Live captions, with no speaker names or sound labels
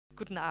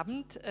Guten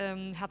Abend,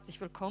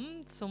 herzlich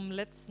willkommen zum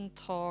letzten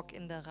Talk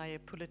in der Reihe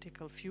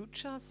Political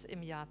Futures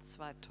im Jahr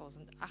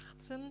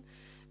 2018.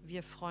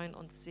 Wir freuen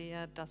uns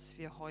sehr, dass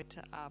wir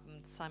heute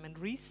Abend Simon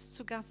Rees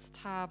zu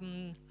Gast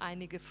haben.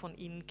 Einige von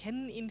Ihnen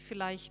kennen ihn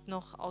vielleicht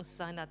noch aus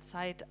seiner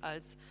Zeit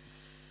als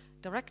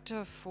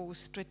Director for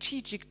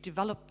Strategic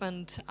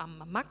Development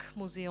am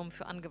MAK-Museum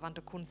für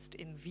angewandte Kunst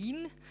in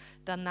Wien.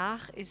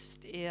 Danach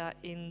ist er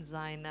in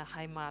seine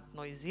Heimat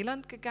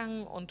Neuseeland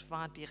gegangen und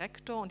war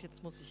Direktor, und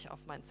jetzt muss ich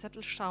auf meinen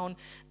Zettel schauen,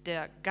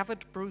 der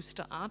Govert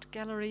Brewster Art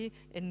Gallery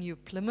in New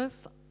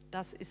Plymouth.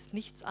 Das ist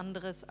nichts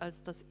anderes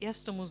als das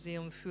erste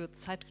Museum für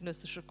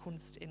zeitgenössische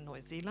Kunst in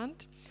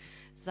Neuseeland.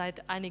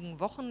 Seit einigen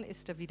Wochen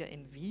ist er wieder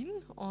in Wien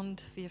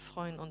und wir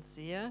freuen uns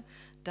sehr,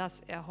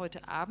 dass er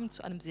heute Abend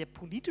zu einem sehr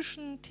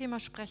politischen Thema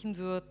sprechen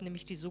wird,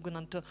 nämlich die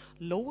sogenannte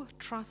Low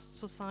Trust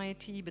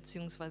Society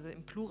bzw.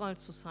 im Plural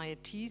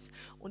Societies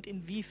und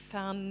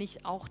inwiefern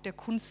nicht auch der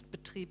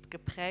Kunstbetrieb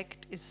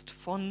geprägt ist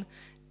von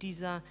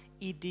dieser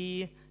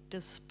Idee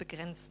des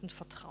begrenzten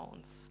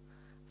Vertrauens.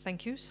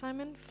 Thank you,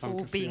 Simon,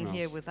 for being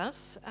here with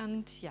us,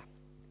 and yeah,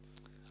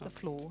 the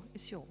floor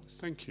is yours.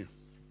 Thank you.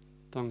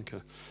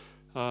 Danke.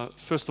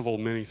 First of all,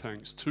 many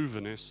thanks to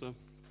Vanessa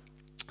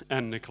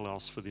and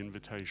Nikolaus for the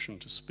invitation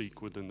to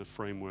speak within the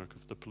framework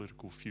of the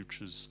Political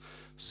Futures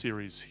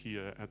series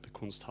here at the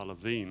Kunsthalle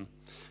Wien,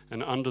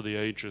 and under the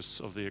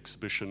aegis of the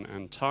exhibition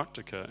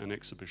Antarctica, an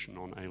exhibition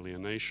on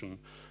alienation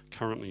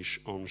currently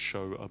on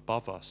show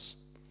above us.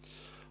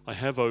 I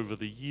have over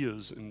the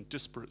years in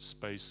disparate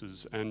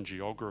spaces and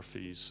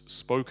geographies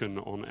spoken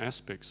on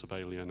aspects of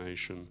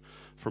alienation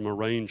from a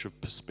range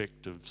of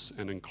perspectives,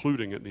 and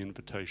including at the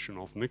invitation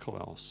of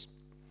Nikolaus.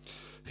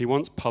 He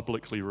once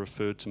publicly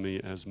referred to me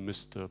as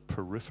Mr.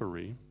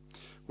 Periphery,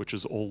 which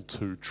is all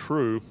too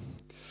true.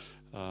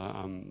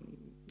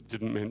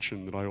 Didn't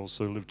mention that I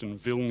also lived in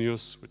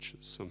Vilnius, which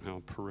is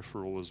somehow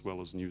peripheral, as well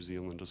as New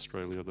Zealand,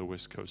 Australia, the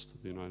west coast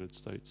of the United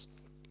States.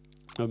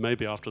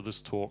 Maybe after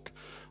this talk,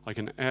 I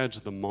can add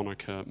the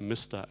moniker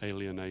Mr.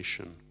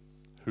 Alienation.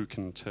 Who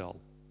can tell?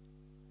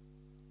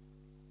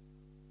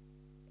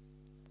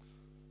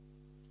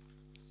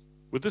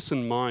 With this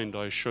in mind,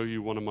 I show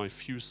you one of my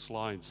few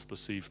slides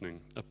this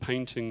evening, a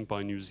painting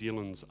by New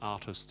Zealand's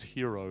artist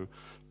hero,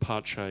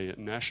 Pache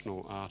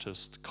national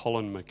artist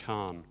Colin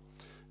McCann,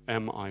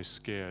 Am I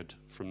Scared,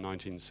 from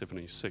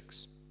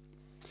 1976.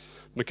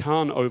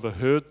 McCann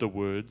overheard the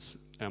words,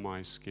 Am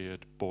I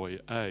Scared, Boy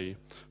A,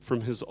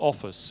 from his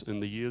office in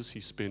the years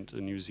he spent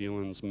in New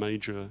Zealand's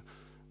major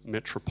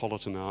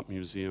metropolitan art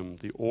museum,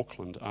 the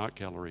Auckland Art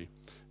Gallery,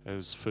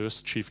 as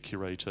first chief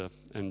curator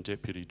and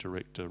deputy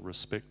director,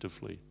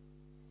 respectively.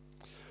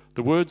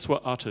 The words were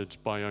uttered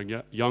by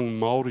a young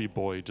Maori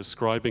boy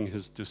describing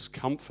his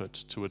discomfort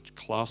to a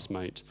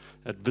classmate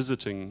at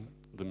visiting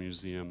the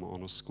museum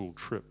on a school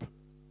trip.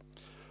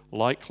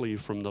 Likely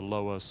from the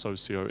lower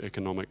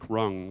socio-economic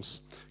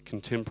rungs,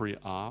 contemporary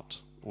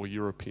art, or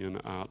European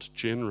art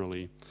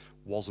generally,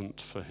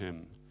 wasn't for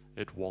him.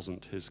 It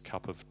wasn't his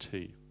cup of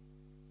tea.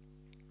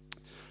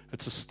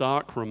 It's a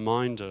stark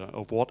reminder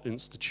of what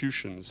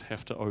institutions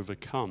have to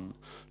overcome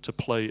to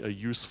play a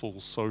useful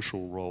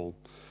social role,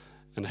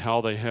 and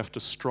how they have to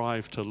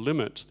strive to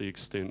limit the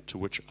extent to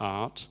which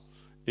art,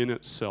 in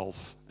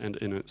itself and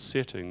in its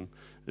setting,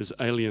 is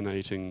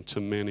alienating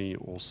to many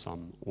or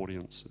some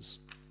audiences.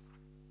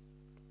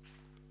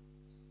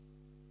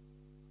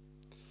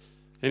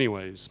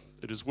 Anyways,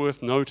 it is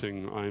worth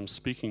noting I am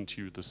speaking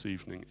to you this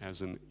evening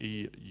as an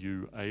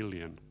EU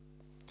alien,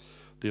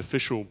 the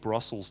official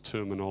Brussels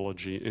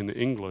terminology in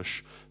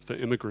English for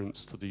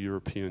immigrants to the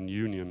European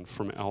Union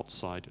from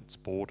outside its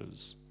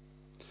borders.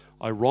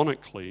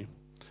 Ironically,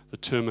 the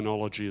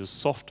terminology is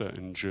softer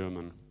in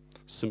German,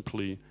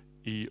 simply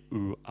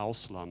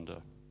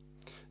EU-Ausländer.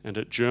 And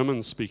at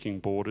German-speaking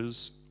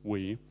borders,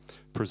 we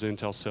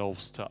present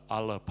ourselves to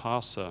alle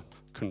Pässe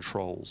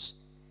controls,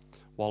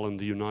 while in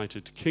the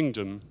United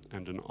Kingdom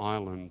and in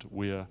Ireland,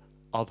 we're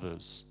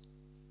others,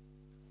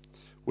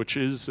 which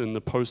is, in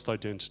the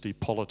post-identity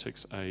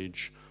politics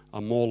age,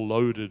 a more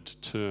loaded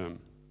term.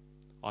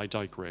 I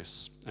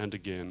digress, and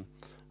again,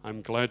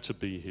 I'm glad to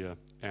be here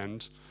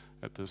and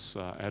at this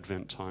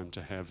Advent time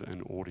to have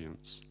an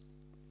audience.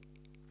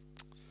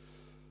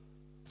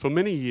 For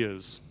many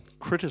years,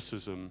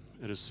 criticism,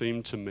 it has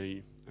seemed to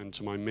me and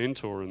to my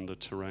mentor in the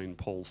terrain,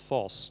 Paul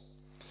Voss,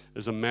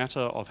 is a matter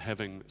of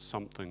having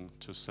something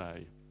to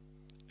say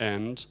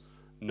and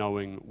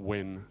knowing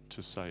when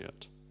to say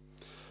it.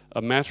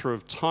 A matter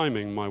of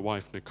timing my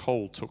wife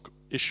Nicole took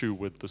issue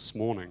with this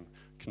morning,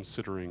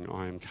 considering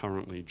I am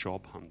currently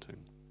job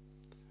hunting.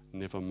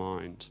 Never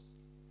mind.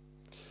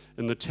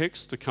 In the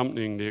text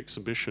accompanying the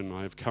exhibition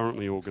I have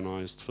currently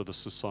organised for the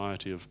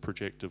Society of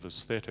Projective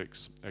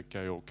Aesthetics at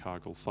Georg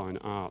Kagel Fine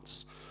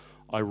Arts,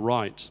 I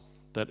write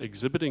that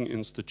exhibiting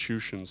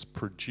institutions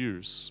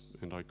produce,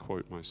 and I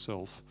quote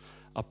myself,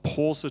 a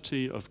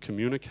paucity of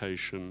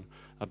communication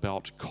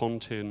about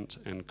content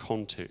and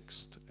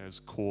context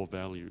as core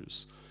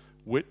values,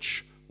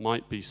 which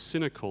might be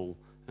cynical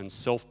and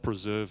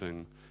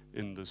self-preserving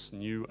in this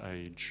new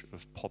age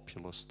of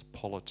populist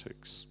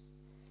politics.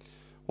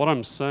 What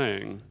I'm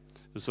saying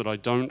is that I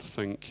don't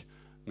think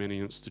many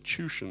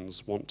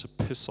institutions want to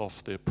piss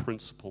off their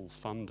principal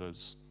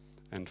funders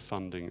and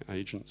funding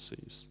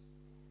agencies.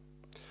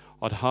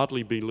 I'd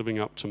hardly be living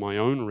up to my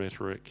own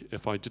rhetoric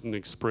if I didn't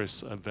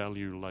express a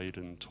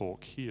value-laden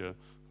talk here,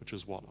 which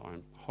is what I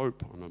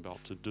hope I'm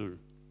about to do.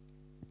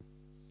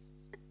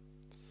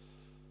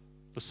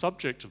 The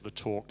subject of the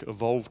talk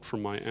evolved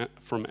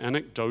from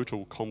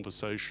anecdotal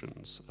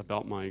conversations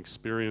about my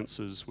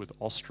experiences with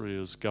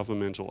Austria's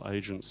governmental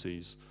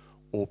agencies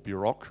or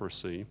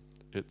bureaucracy,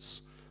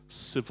 its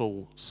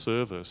civil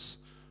service.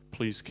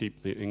 Please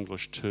keep the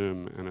English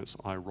term and its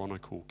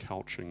ironical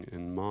couching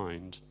in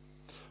mind.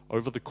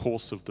 Over the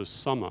course of this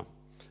summer,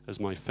 as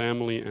my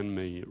family and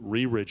me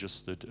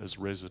re-registered as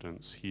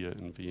residents here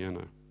in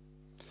Vienna.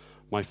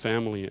 My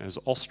family as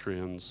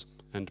Austrians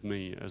and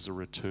me as a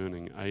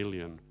returning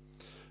alien,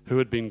 who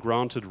had been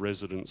granted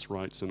residence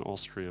rights in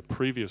Austria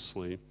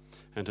previously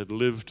and had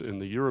lived in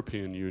the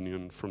European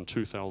Union from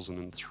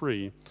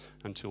 2003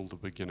 until the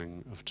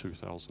beginning of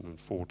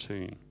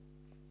 2014.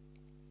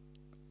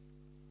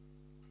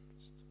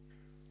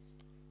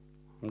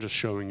 I'm just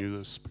showing you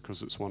this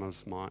because it's one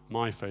of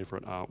my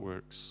favorite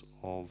artworks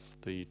of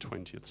the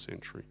 20th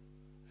century.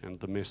 And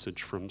the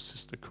message from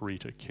Sister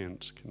Carita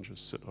Kent can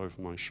just sit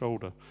over my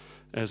shoulder,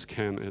 as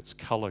can its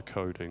color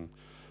coding.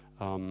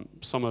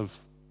 Some of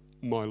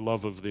my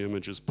love of the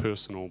image is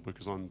personal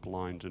because I'm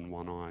blind in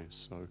one eye,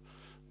 so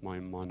my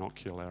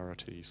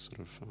monocularity sort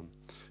of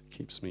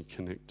keeps me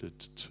connected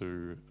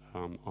to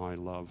eye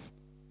love.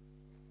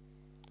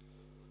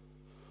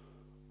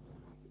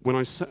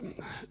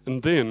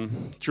 And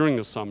then, during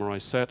the summer, I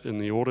sat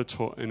in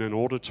an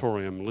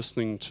auditorium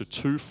listening to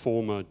two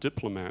former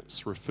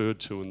diplomats referred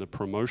to in the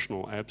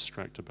promotional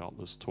abstract about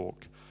this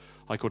talk.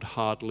 I could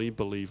hardly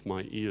believe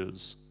my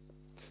ears,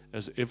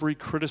 as every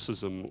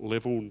criticism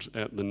leveled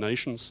at the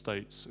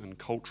nation-states and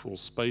cultural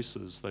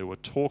spaces they were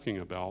talking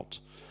about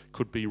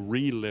could be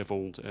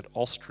re-leveled at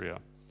Austria,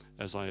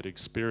 as I had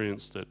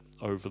experienced it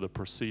over the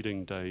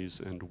preceding days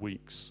and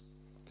weeks.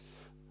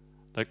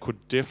 That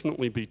could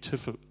definitely be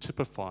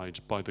typified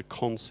by the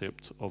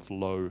concept of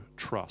low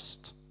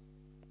trust.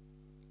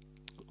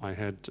 I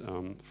had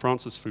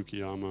Francis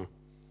Fukuyama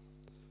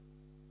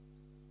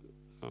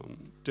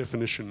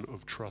definition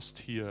of trust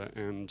here,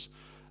 and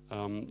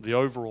the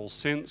overall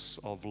sense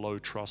of low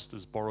trust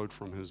is borrowed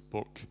from his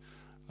book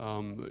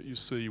that you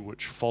see,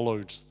 which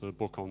followed the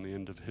book On the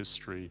End of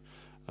History,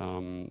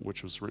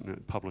 which was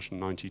published in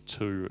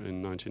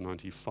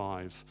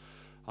 1995.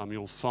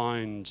 You'll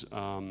find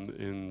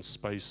in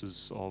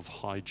spaces of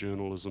high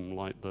journalism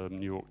like the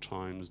New York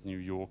Times, New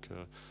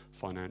Yorker,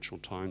 Financial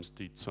Times,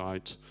 Die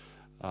Zeit,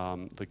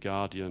 The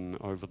Guardian,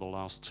 over the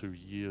last 2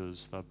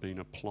 years, they've been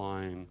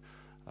applying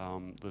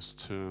this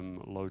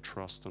term low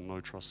trust and low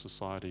trust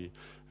society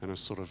in a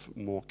sort of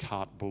more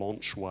carte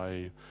blanche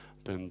way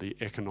than the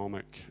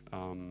economic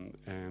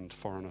and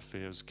foreign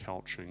affairs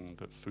couching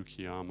that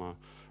Fukuyama,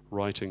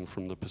 writing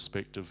from the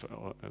perspective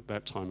at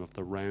that time of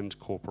the Rand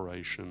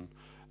Corporation,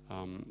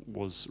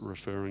 was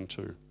referring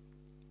to.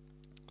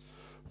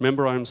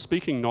 Remember, I am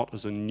speaking not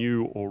as a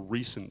new or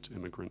recent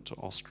immigrant to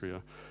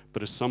Austria,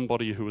 but as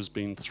somebody who has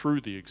been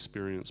through the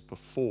experience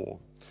before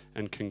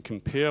and can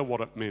compare what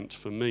it meant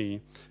for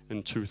me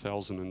in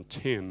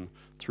 2010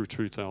 through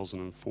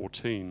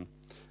 2014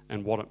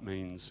 and what it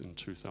means in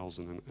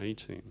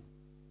 2018.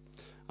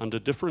 Under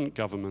different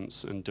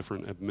governments and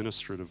different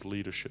administrative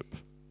leadership.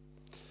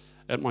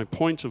 At my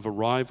point of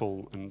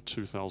arrival in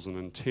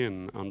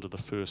 2010, under the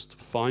first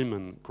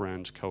Feynman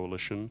Grand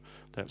Coalition,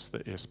 that's the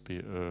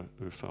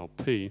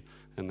SPÖ-ÖVP,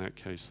 in that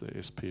case the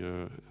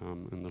SPÖ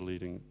in the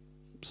leading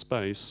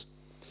space,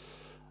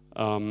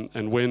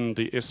 and when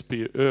the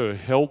SPÖ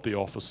held the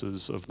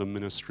offices of the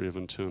Ministry of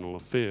Internal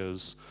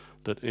Affairs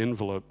that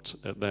enveloped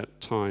at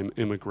that time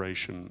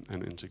immigration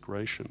and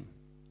integration,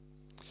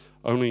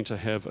 only to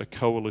have a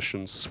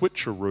coalition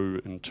switcheroo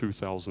in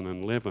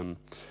 2011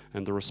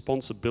 and the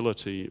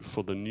responsibility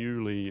for the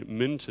newly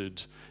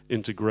minted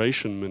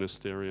integration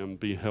ministerium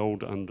be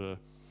held under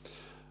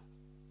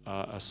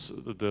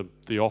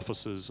the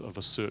offices of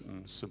a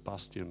certain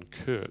Sebastian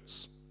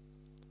Kurz.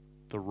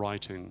 The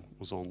writing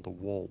was on the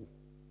wall.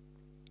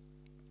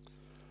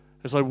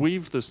 As I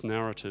weave this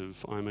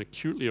narrative, I'm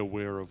acutely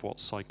aware of what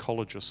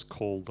psychologists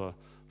call the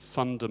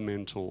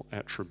fundamental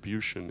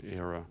attribution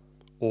error,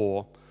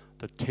 or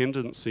the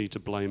tendency to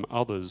blame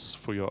others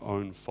for your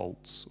own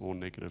faults or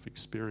negative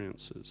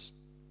experiences.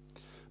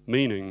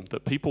 Meaning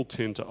that people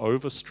tend to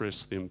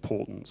overstress the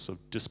importance of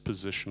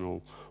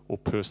dispositional or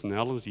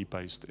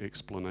personality-based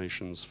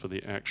explanations for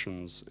the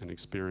actions and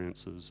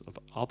experiences of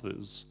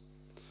others,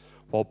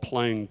 while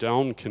playing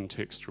down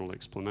contextual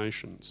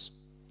explanations.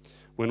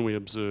 When we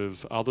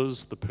observe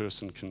others, the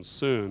person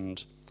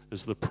concerned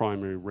is the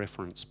primary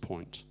reference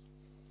point,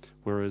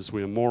 whereas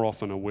we are more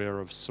often aware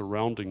of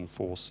surrounding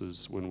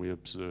forces when we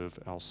observe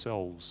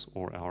ourselves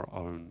or our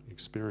own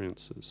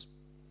experiences.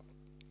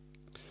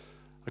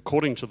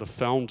 According to the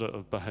founder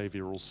of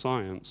behavioral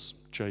science,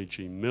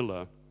 J.G.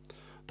 Miller,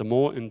 the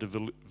more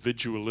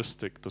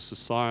individualistic the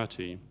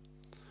society,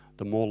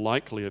 the more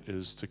likely it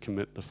is to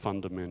commit the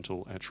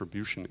fundamental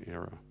attribution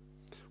error,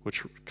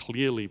 which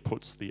clearly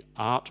puts the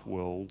art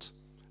world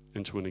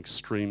into an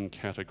extreme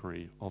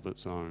category of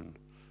its own.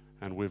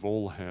 And we've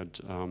all had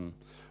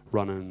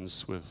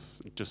run-ins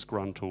with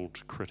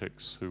disgruntled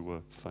critics who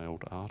were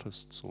failed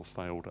artists or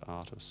failed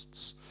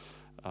artists,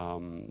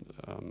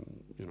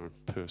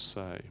 per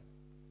se.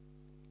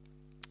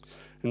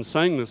 In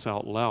saying this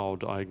out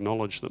loud, I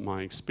acknowledge that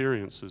my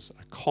experiences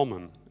are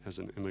common as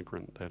an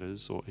immigrant, that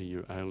is, or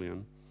EU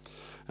alien,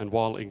 and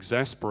while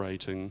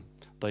exasperating,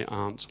 they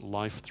aren't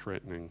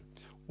life-threatening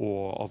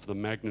or of the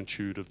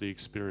magnitude of the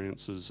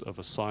experiences of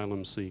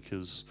asylum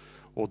seekers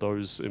or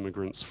those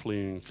immigrants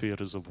fleeing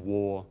theatres of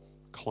war,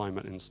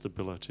 climate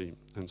instability,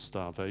 and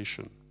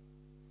starvation.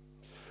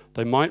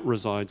 They might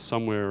reside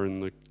somewhere in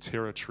the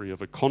territory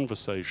of a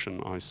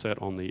conversation I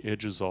sat on the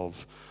edges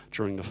of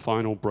during the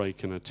final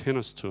break in a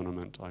tennis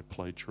tournament I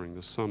played during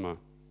the summer.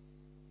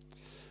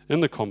 In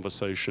the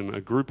conversation,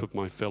 a group of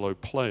my fellow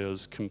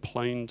players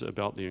complained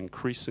about the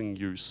increasing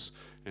use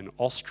in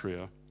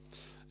Austria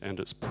and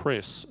its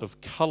press of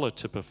colour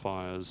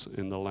typifiers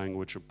in the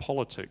language of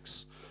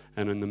politics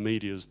and in the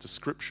media's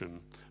description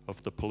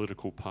of the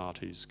political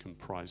parties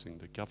comprising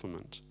the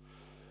government.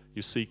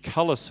 You see,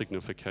 colour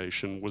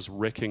signification was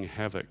wreaking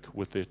havoc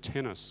with their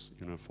tennis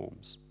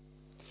uniforms.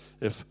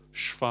 If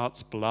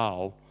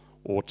schwarz-blau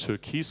or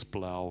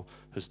türkis-blau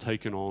has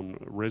taken on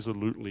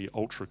resolutely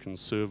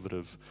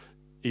ultra-conservative,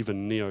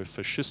 even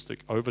neo-fascistic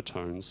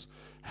overtones,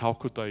 how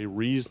could they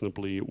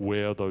reasonably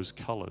wear those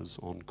colours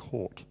on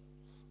court?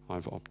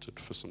 I've opted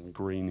for some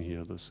green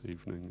here this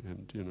evening,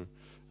 and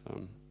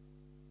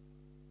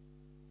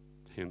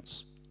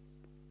hence.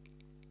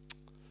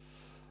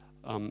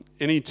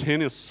 Any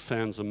tennis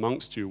fans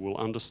amongst you will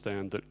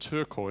understand that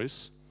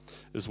turquoise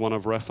is one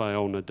of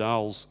Rafael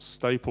Nadal's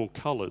staple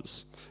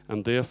colours,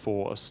 and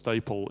therefore a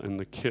staple in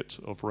the kit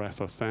of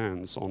Rafa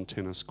fans on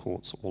tennis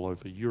courts all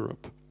over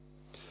Europe.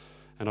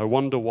 And I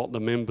wonder what the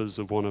members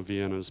of one of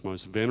Vienna's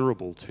most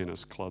venerable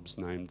tennis clubs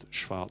named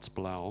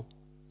Schwarz-Blau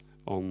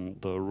on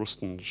the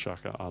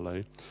Rustenschacher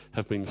Allee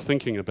have been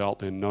thinking about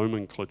their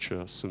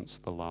nomenclature since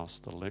the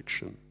last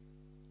election.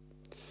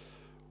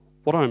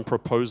 What I'm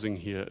proposing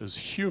here is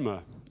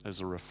humour as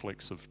a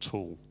reflexive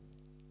tool.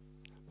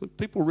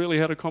 People really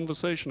had a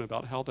conversation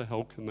about how the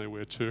hell can they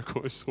wear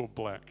turquoise or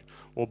black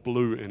or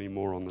blue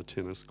anymore on the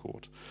tennis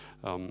court.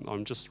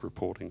 I'm just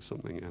reporting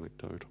something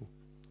anecdotal.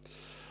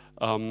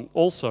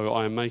 Also,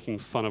 I am making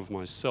fun of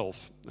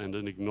myself and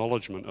an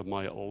acknowledgement of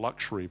my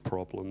luxury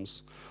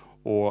problems,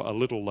 or a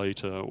little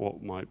later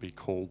what might be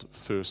called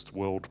first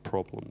world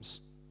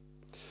problems.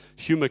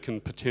 Humour can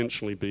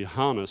potentially be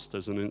harnessed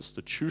as an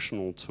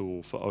institutional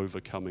tool for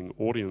overcoming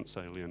audience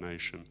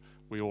alienation.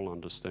 We all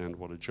understand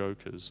what a joke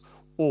is,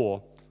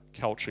 or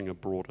couching a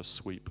broader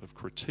sweep of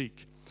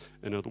critique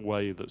in a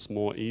way that's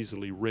more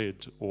easily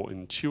read or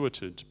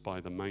intuited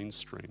by the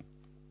mainstream.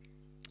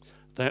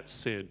 That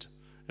said,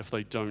 if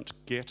they don't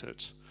get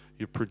it,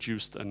 you've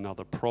produced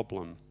another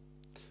problem.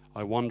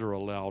 I wonder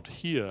aloud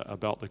here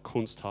about the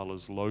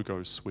Kunsthalle's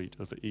logo suite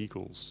of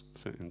eagles,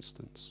 for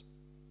instance.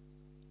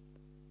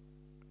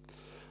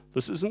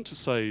 This isn't to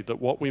say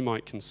that what we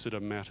might consider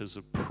matters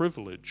of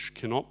privilege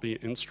cannot be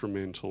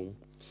instrumental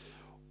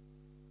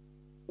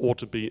or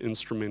to be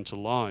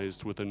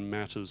instrumentalized within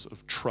matters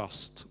of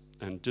trust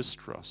and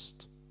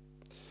distrust.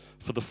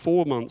 For the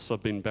 4 months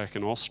I've been back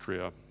in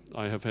Austria,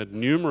 I have had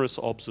numerous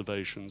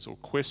observations or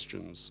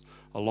questions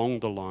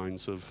along the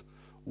lines of,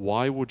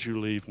 why would you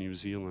leave New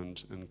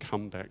Zealand and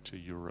come back to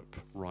Europe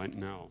right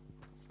now?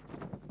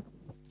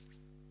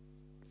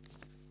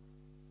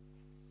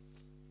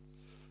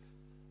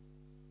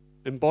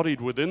 Embodied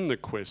within the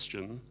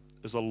question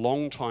is a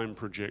long-time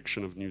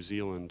projection of New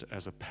Zealand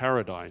as a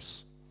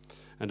paradise,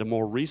 and a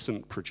more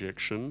recent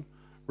projection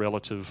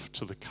relative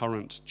to the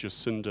current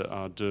Jacinda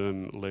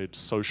Ardern-led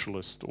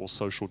socialist or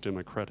social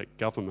democratic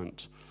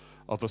government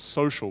of a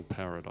social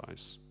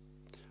paradise.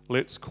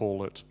 Let's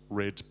call it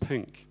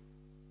red-pink.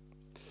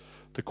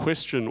 The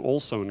question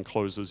also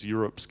encloses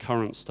Europe's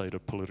current state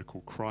of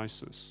political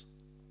crisis.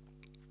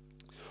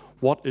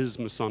 What is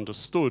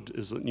misunderstood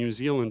is that New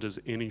Zealand is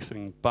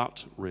anything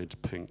but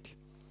red-pink,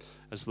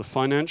 as the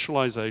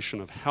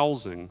financialisation of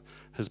housing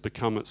has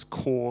become its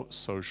core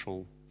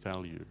social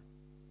value.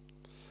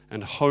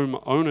 And home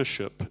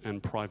ownership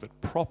and private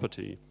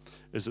property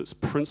is its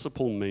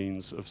principal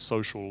means of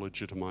social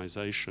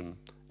legitimisation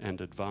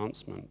and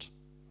advancement.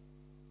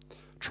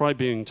 Try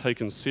being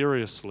taken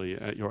seriously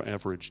at your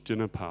average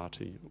dinner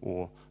party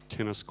or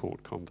tennis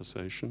court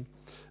conversation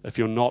if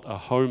you're not a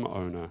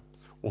homeowner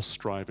or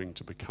striving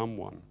to become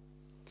one,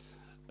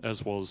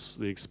 as was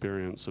the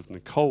experience of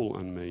Nicole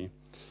and me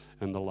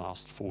in the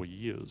last 4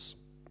 years.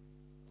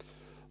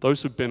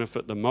 Those who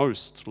benefit the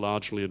most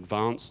largely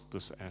advanced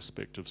this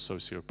aspect of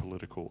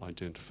socio-political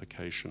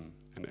identification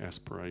and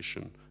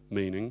aspiration,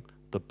 meaning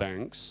the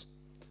banks,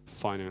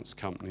 finance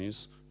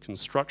companies,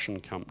 construction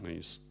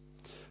companies,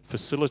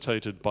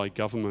 facilitated by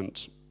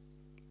government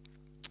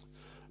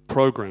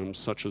programs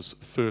such as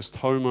first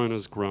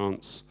homeowners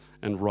grants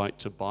and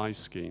right-to-buy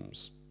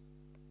schemes.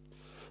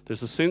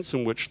 There's a sense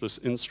in which this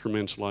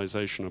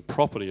instrumentalization of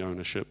property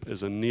ownership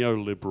is a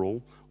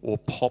neoliberal or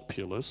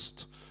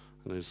populist,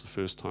 and there's the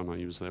first time I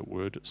use that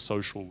word,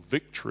 social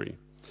victory,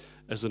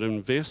 as it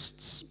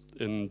invests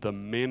in the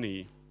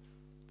many,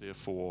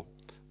 therefore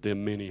their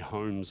many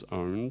homes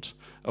owned,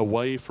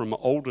 away from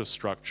older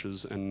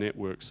structures and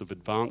networks of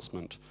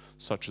advancement,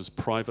 such as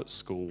private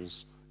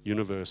schools,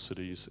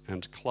 universities,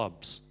 and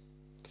clubs.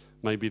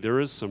 Maybe there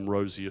is some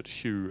roseate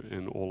hue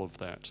in all of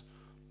that,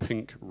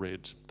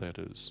 pink-red, that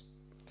is.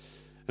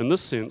 In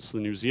this sense, the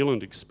New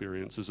Zealand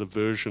experience is a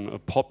version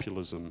of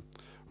populism,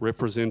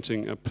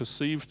 representing a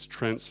perceived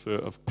transfer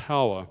of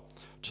power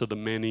to the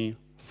many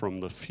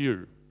from the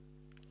few.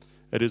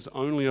 It is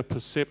only a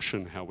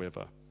perception,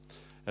 however,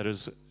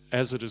 as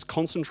it is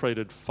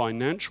concentrated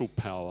financial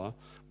power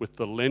with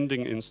the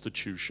lending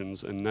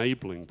institutions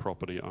enabling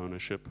property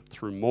ownership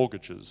through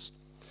mortgages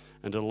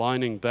and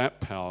aligning that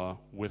power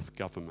with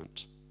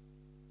government.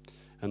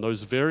 And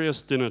those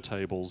various dinner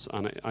tables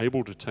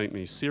unable to take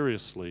me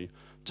seriously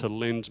to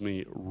lend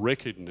me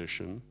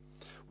recognition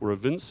were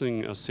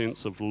evincing a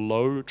sense of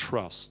low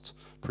trust,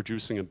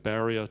 producing a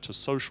barrier to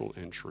social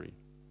entry,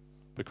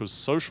 because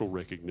social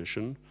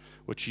recognition,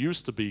 which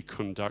used to be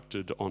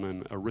conducted on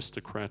an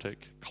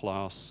aristocratic,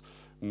 class,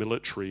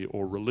 military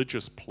or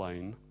religious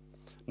plane,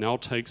 now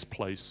takes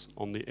place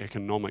on the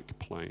economic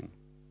plane.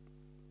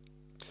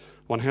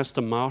 One has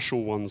to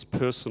marshal one's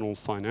personal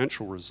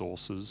financial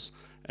resources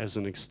as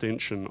an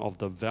extension of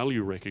the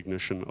value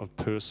recognition of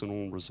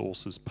personal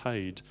resources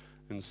paid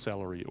in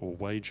salary or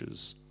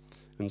wages,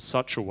 in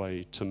such a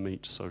way to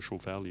meet social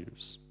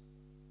values.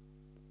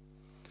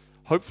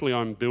 Hopefully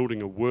I'm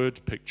building a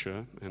word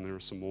picture, and there are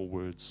some more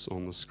words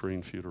on the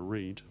screen for you to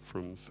read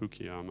from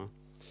Fukuyama.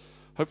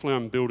 Hopefully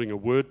I'm building a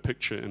word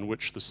picture in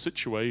which the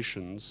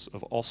situations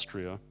of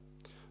Austria,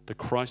 the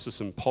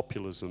crisis in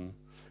populism,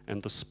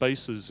 and the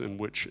spaces in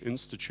which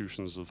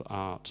institutions of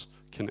art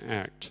can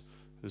act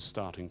is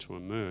starting to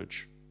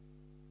emerge.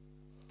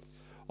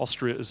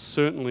 Austria is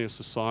certainly a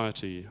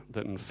society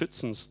that in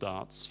fits and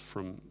starts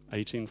from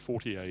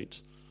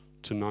 1848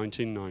 to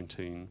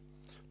 1919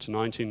 to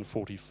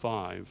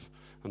 1945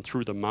 and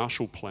through the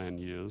Marshall Plan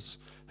years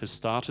has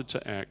started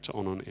to act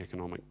on an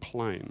economic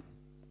plane.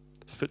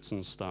 Fits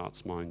and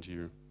starts, mind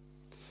you,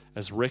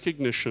 as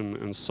recognition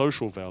and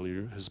social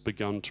value has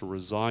begun to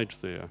reside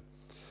there,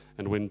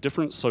 and when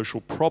different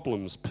social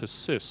problems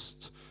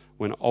persist,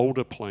 when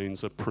older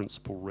planes are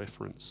principal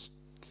reference.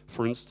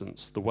 For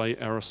instance, the way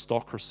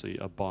aristocracy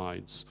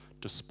abides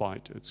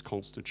despite its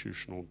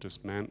constitutional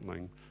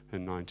dismantling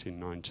in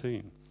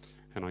 1919.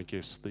 And I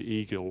guess the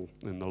eagle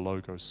in the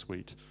logo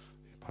suite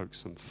pokes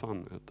some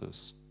fun at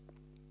this.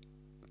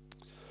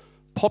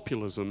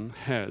 Populism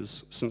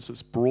has, since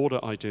its broader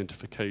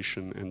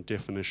identification and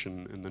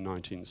definition in the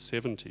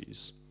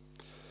 1970s,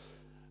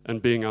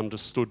 and being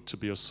understood to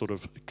be a sort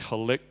of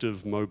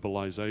collective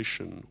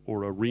mobilization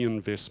or a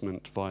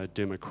reinvestment via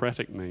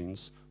democratic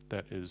means,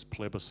 that is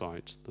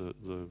plebiscite,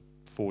 the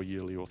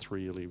 4-yearly or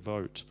 3-yearly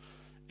vote,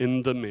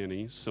 in the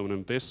many, so an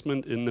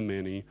investment in the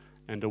many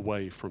and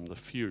away from the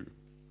few.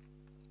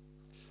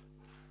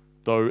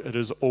 Though it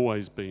has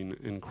always been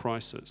in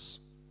crisis.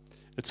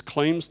 Its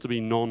claims to be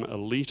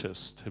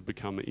non-elitist have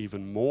become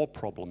even more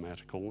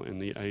problematical in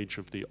the age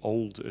of the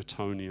old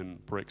Etonian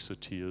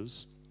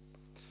Brexiteers.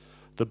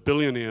 The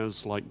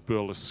billionaires like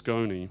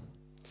Berlusconi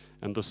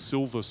and the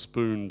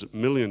silver-spooned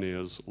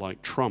millionaires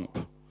like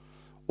Trump,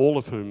 all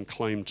of whom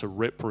claim to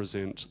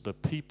represent the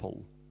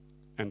people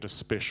and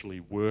especially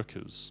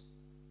workers.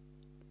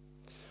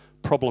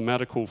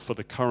 Problematical for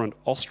the current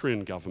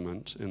Austrian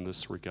government in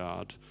this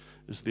regard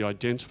is the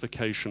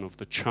identification of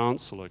the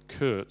Chancellor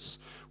Kurz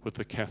with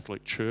the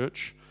Catholic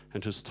Church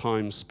and his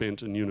time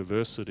spent in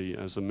university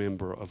as a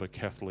member of a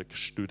Catholic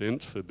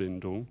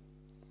Studentverbindung,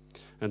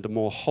 and the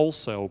more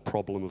wholesale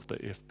problem of the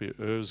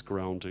FPÖ's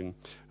grounding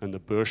and the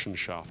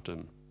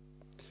Burschenschaften.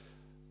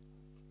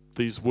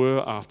 These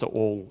were, after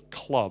all,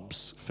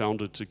 clubs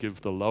founded to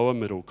give the lower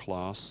middle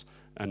class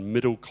and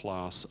middle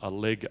class a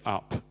leg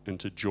up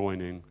into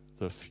joining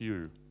the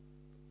few.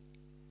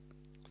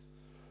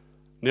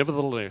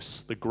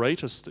 Nevertheless, the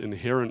greatest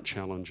inherent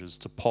challenges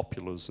to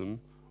populism,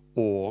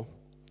 or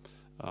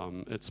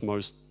its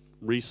most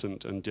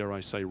recent and, dare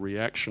I say,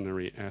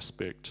 reactionary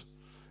aspect,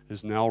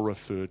 is now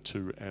referred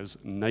to as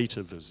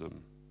nativism,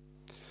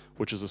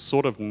 which is a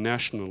sort of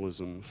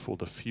nationalism for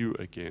the few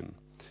again.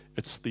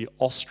 It's the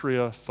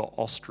Austria for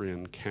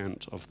Austrian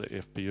cant of the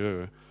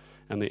FPÖ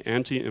and the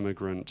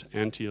anti-immigrant,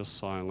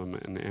 anti-asylum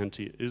and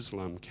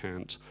anti-Islam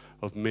cant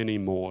of many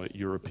more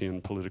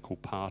European political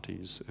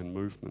parties and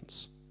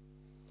movements.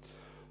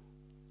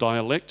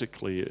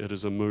 Dialectically, it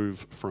is a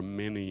move from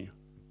many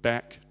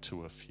back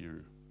to a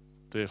few,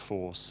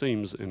 therefore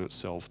seems in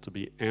itself to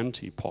be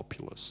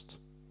anti-populist.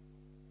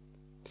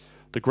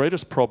 The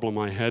greatest problem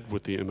I had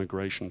with the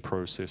immigration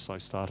process I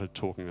started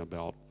talking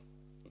about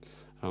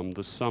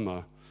this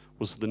summer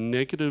was the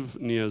negative,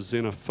 near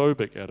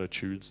xenophobic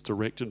attitudes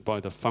directed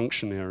by the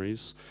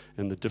functionaries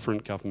and the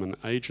different government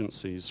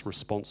agencies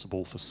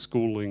responsible for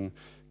schooling,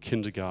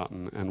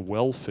 kindergarten, and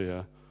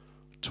welfare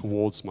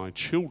towards my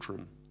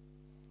children,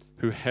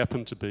 who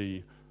happen to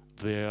be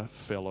their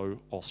fellow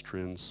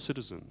Austrian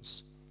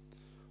citizens.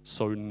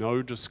 So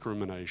no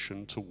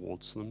discrimination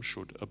towards them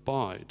should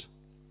abide.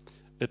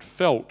 It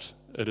felt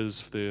it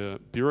as if their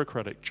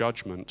bureaucratic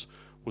judgment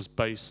was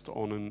based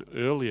on an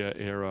earlier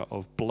era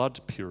of blood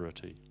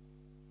purity.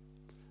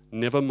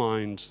 Never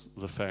mind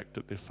the fact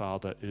that their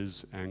father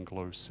is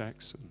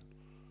Anglo-Saxon.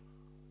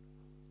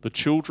 The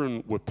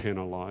children were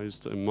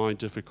penalised, and my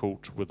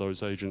difficult with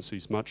those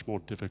agencies much more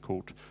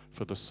difficult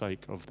for the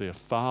sake of their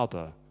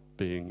father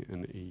being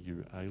an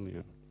EU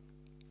alien.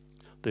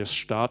 Their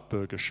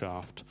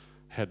Staatsbürgerschaft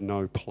had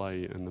no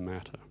play in the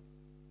matter.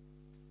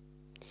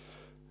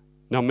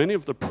 Now, many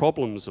of the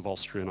problems of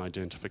Austrian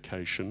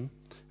identification,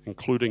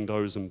 including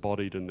those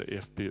embodied in the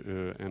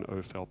FPÖ and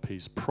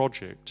ÖVP's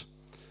project,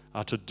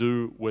 are to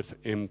do with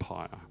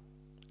empire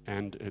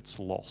and its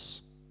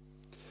loss.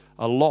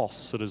 A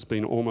loss that has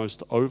been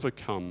almost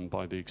overcome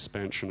by the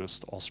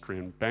expansionist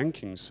Austrian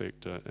banking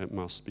sector, it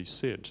must be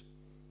said.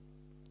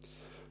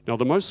 Now,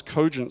 the most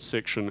cogent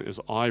section, as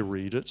I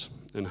read it,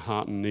 in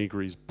Hart and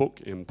Negri's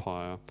book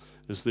Empire,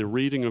 is their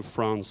reading of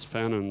Frantz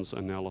Fanon's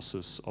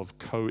analysis of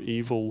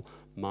coeval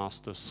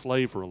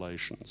master-slave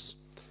relations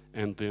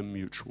and their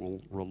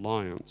mutual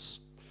reliance.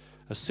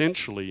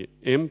 Essentially,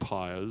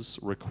 empires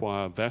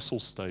require vassal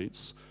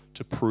states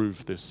to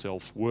prove their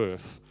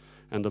self-worth,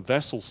 and the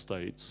vassal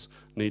states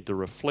need the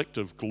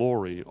reflective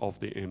glory of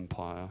the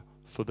empire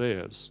for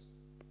theirs.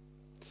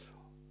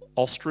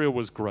 Austria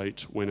was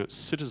great when its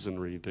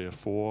citizenry,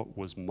 therefore,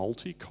 was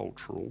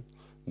multicultural,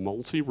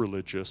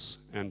 multi-religious,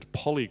 and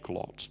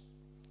polyglot.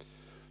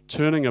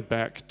 Turning a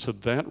back to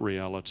that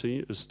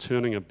reality is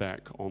turning a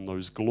back on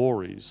those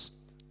glories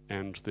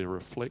and their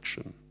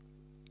reflection.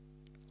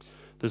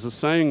 There's a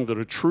saying that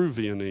a true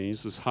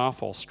Viennese is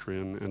half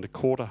Austrian and a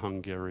quarter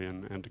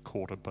Hungarian and a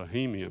quarter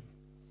Bohemian,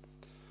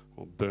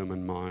 or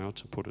Bermenmeyer,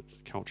 to put it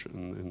culture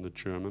in the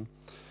German.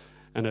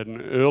 And at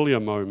an earlier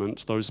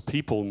moment, those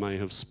people may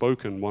have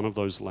spoken one of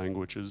those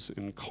languages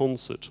in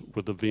concert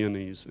with the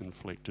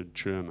Viennese-inflected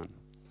German.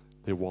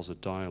 There was a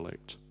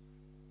dialect.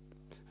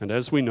 And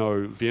as we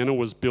know, Vienna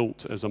was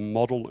built as a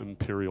model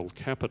imperial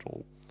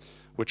capital,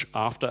 which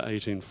after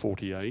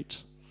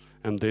 1848,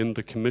 and then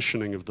the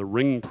commissioning of the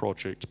Ring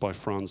project by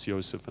Franz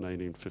Josef in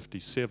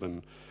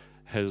 1857,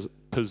 has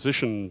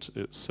positioned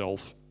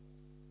itself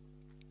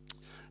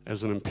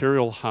as an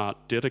imperial heart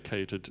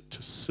dedicated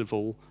to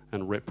civil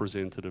and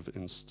representative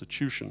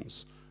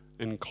institutions,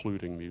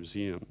 including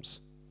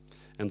museums,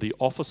 and the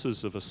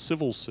offices of a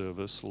civil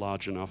service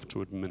large enough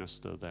to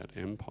administer that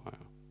empire.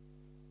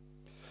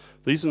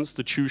 These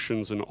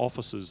institutions and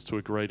offices, to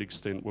a great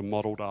extent, were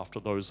modelled after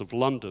those of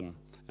London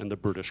and the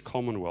British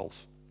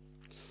Commonwealth.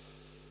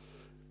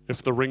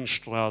 If the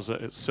Ringstrasse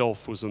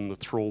itself was in the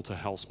thrall to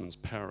Haussmann's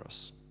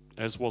Paris,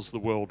 as was the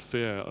World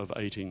Fair of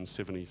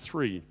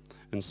 1873,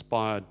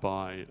 inspired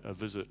by a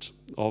visit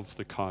of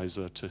the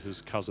Kaiser to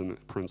his cousin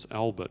Prince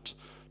Albert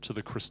to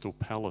the Crystal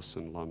Palace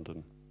in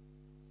London.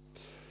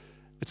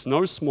 It's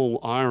no small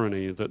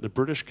irony that the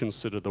British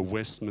consider the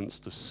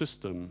Westminster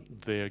system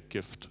their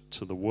gift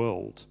to the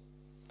world,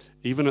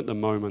 even at the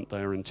moment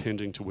they are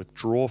intending to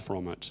withdraw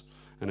from it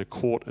and are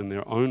caught in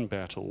their own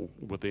battle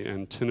with the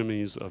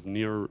antinomies of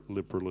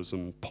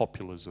neoliberalism,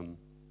 populism,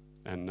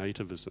 and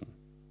nativism.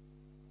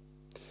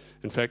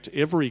 In fact,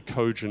 every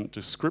cogent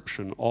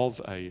description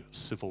of a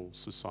civil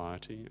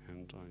society,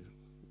 and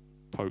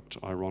I poked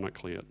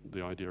ironically at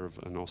the idea of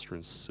an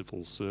Austrian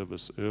civil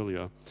service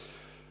earlier,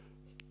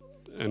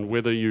 and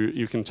whether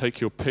you can take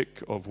your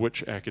pick of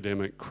which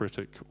academic,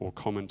 critic, or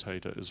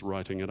commentator is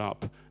writing it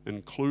up,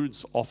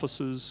 includes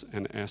offices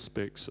and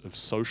aspects of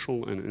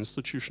social and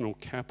institutional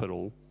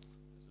capital,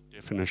 as a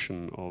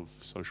definition of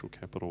social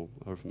capital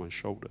over my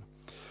shoulder,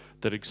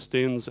 that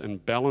extends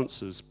and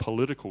balances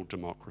political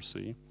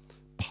democracy,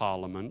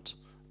 parliament,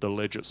 the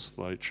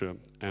legislature,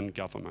 and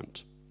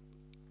government.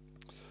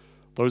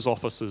 Those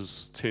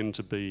offices tend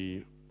to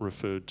be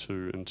referred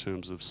to in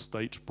terms of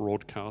state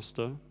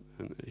broadcaster,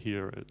 and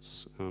here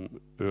it's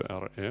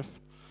ÖRF,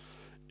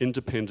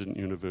 independent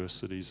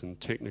universities and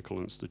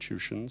technical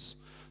institutions,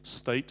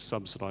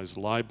 state-subsidized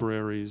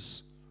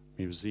libraries,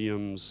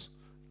 museums,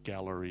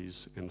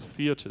 galleries, and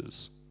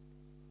theatres.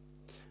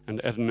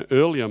 And at an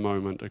earlier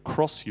moment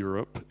across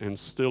Europe, and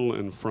still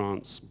in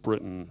France,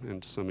 Britain,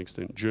 and to some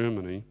extent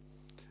Germany,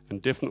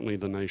 and definitely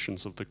the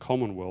nations of the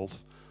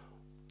Commonwealth,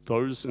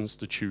 those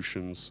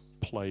institutions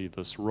play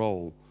this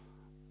role,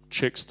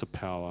 checks to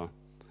power,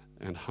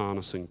 and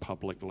harnessing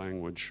public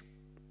language.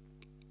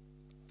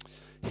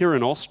 Here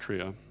in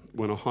Austria,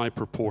 when a high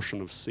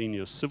proportion of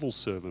senior civil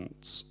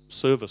servants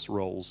service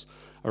roles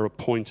are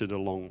appointed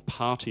along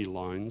party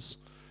lines,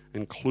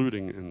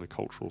 including in the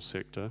cultural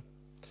sector,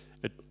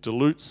 it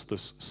dilutes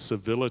this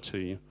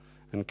civility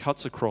and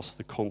cuts across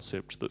the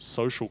concept that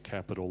social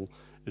capital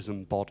is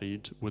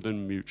embodied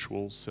within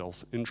mutual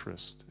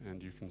self-interest,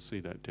 and you can see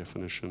that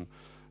definition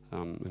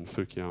in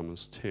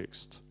Fukuyama's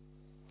text.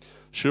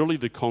 Surely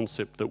the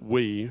concept that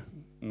we,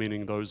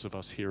 meaning those of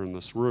us here in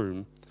this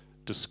room,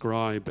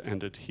 describe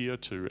and adhere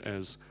to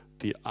as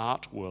the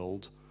art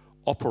world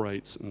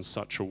operates in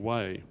such a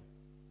way,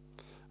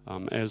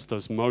 as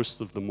does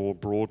most of the more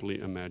broadly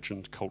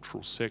imagined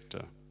cultural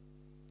sector.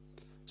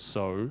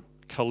 So,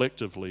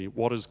 collectively,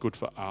 what is good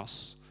for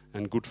us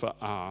and good for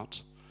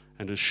art,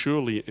 and is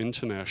surely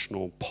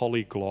international,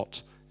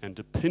 polyglot, and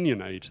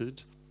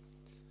opinionated,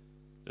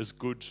 is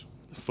good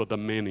for the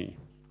many.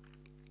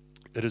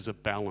 It is a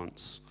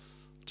balance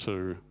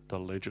to the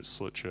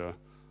legislature,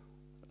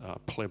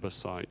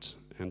 plebiscite,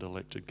 and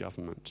elected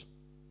government.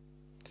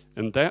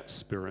 In that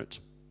spirit,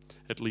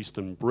 at least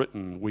in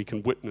Britain, we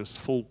can witness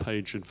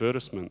full-page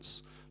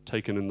advertisements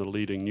taken in the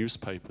leading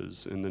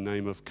newspapers in the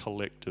name of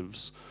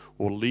collectives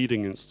or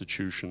leading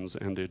institutions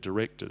and their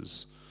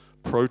directors,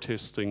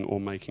 protesting or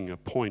making a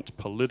point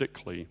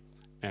politically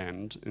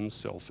and in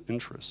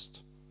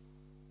self-interest.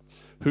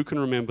 Who can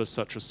remember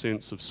such a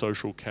sense of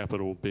social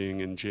capital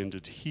being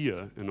engendered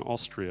here in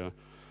Austria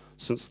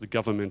since the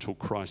governmental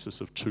crisis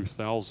of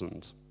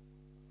 2000,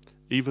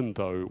 even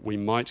though we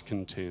might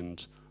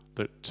contend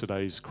that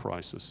today's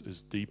crisis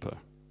is deeper?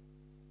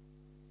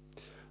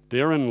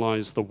 Therein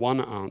lies the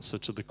one answer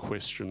to the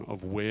question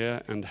of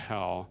where and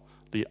how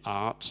the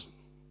art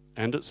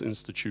and its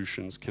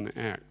institutions can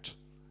act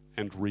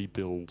and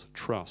rebuild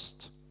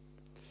trust.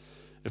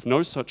 If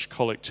no such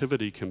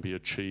collectivity can be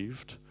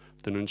achieved,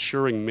 then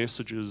ensuring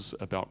messages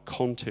about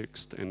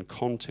context and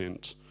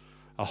content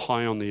are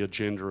high on the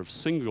agenda of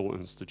single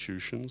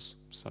institutions,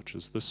 such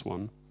as this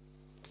one,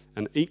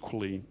 and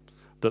equally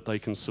that they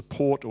can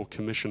support or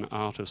commission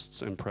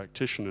artists and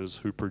practitioners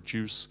who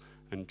produce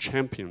and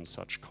champion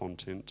such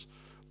content,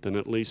 then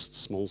at least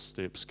small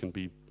steps can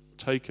be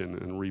taken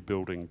in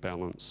rebuilding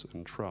balance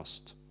and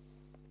trust.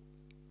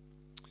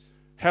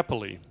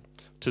 Happily,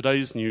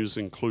 today's news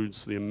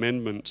includes the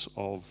amendment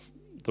of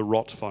the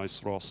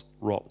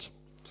Rot-Weiß-Rot,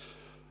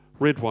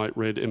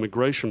 red-white-red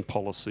immigration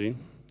policy,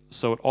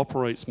 so it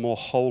operates more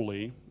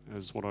wholly,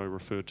 as what I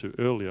referred to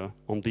earlier,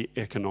 on the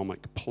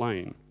economic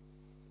plane.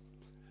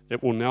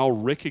 It will now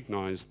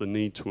recognize the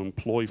need to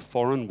employ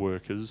foreign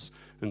workers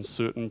in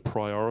certain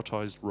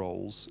prioritized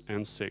roles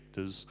and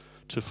sectors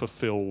to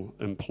fulfill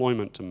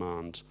employment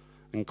demand,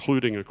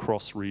 including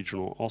across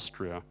regional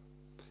Austria.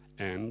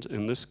 And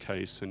in this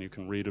case, and you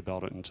can read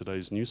about it in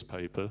today's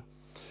newspapers,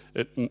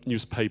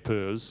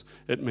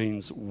 it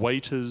means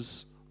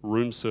waiters,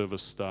 room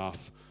service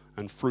staff,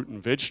 and fruit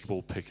and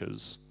vegetable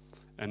pickers,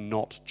 and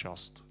not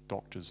just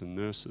doctors and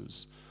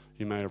nurses.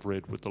 You may have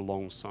read with the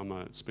long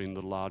summer, it's been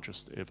the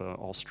largest ever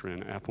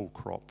Austrian apple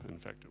crop. In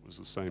fact, it was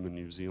the same in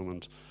New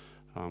Zealand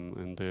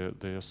in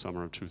their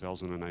summer of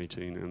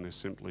 2018, and there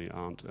simply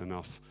aren't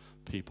enough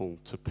people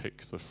to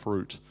pick the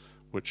fruit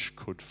which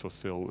could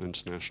fulfill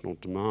international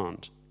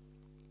demand.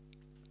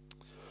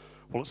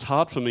 Well, it's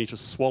hard for me to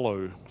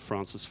swallow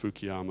Francis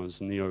Fukuyama's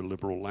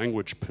neoliberal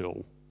language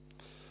pill.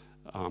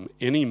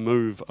 Any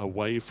move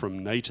away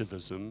from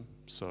nativism,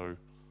 so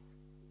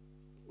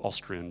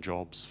Austrian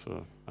jobs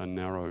for a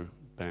narrow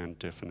band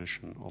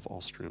definition of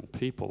Austrian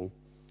people,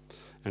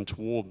 and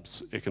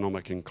towards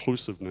economic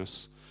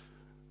inclusiveness,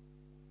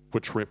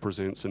 which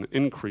represents an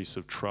increase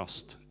of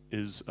trust,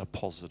 is a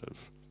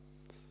positive.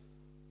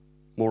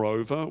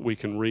 Moreover, we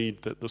can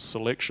read that the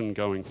selection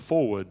going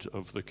forward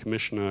of the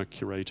commissioner,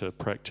 curator,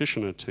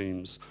 practitioner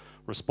teams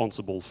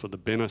responsible for the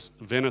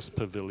Venice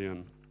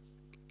Pavilion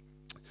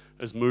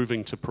is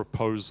moving to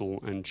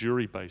proposal and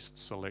jury-based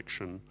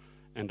selection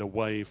and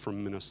away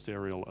from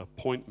ministerial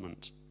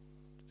appointment,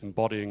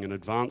 embodying an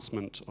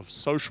advancement of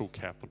social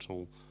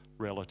capital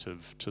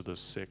relative to this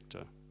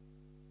sector.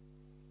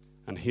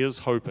 And here's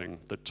hoping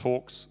that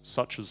talks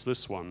such as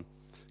this one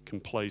can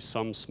play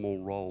some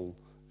small role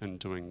in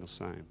doing the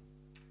same.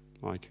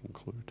 I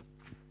conclude.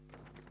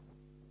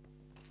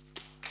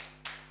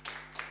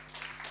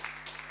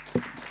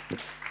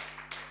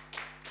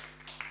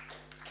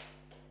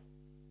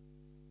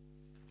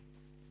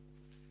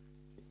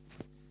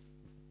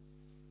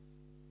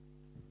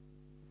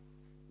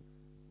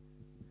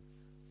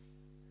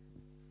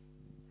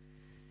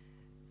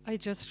 I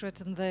just read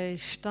in the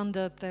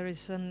Standard there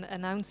is an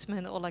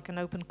announcement or like an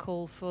open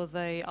call for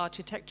the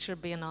Architecture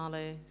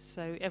Biennale,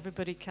 so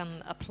everybody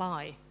can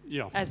apply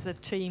as a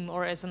team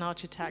or as an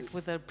architect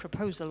with a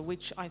proposal,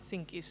 which I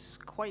think is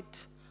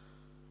quite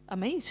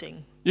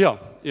amazing. Yeah.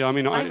 I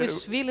mean, I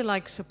was really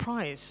like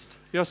surprised.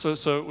 Yeah,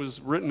 so it was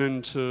written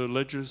into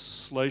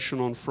legislation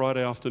on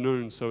Friday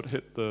afternoon, so it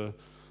hit the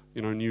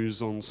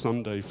news on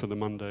Sunday for the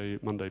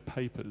Monday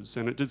papers,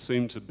 and it did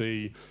seem to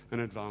be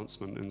an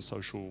advancement in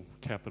social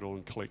capital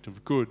and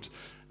collective good,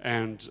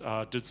 and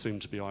did seem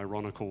to be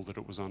ironical that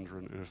it was under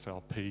an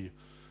ÖVP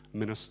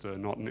minister,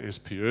 not an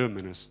SPÖ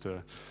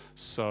minister.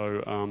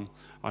 So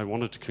I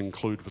wanted to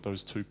conclude with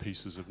those two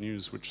pieces of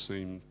news which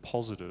seem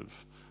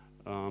positive.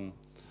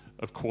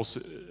 Of course,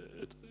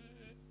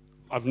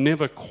 I've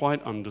never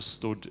quite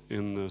understood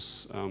in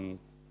this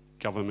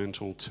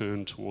governmental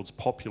turn towards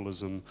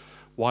populism,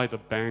 why the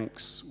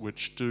banks,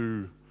 which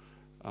do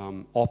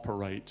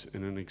operate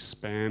in an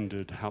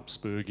expanded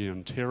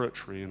Habsburgian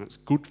territory, and it's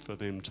good for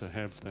them to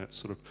have that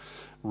sort of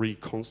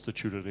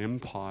reconstituted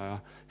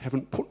empire,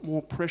 haven't put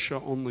more pressure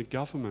on the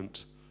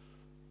government,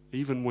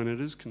 even when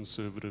it is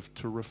conservative,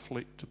 to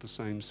reflect the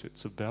same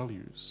sets of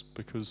values.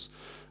 Because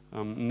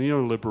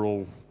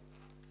neoliberal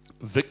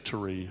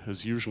victory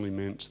has usually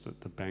meant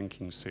that the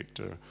banking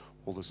sector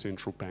or the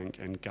central bank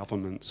and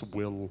government's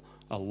will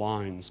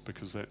aligns,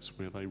 because that's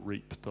where they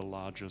reap the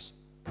largest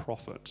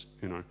profit.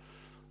 You know,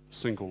 the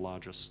single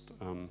largest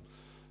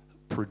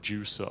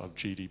producer of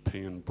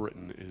GDP in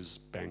Britain is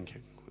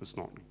banking. It's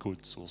not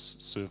goods or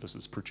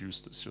services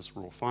produced, it's just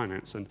raw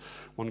finance. And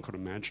one could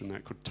imagine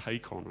that could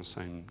take on a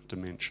same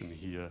dimension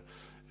here,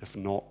 if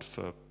not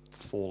for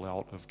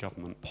fallout of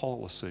government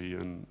policy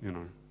and, you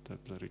know,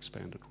 that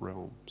expanded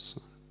realm.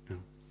 So, yeah.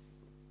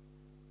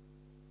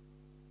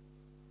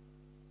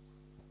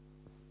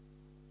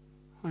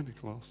 Hi,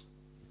 Nicholas.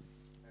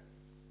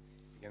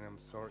 Again, I'm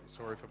sorry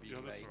for being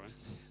late. Right.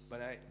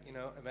 But I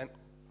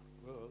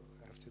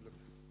have to look.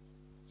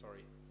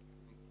 Sorry.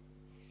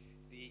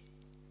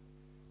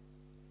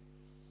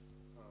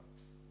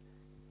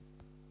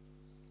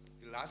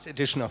 The last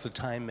edition of the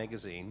Time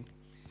magazine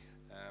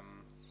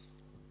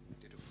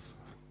did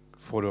a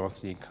photo of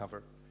the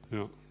cover.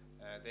 Yeah.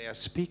 They are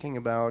speaking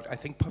about, I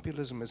think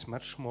populism is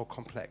much more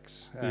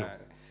complex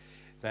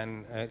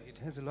than, it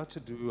has a lot to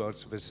do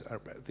also with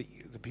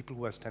the people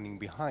who are standing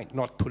behind,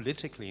 not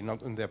politically,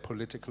 not in their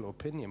political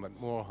opinion, but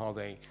more how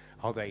they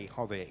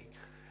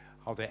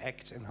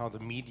act and how the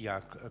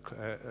media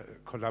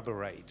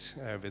collaborate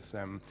with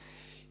them.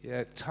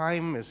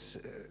 Time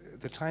is,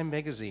 the Time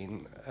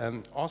magazine,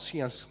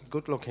 Austria's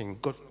good-looking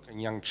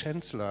young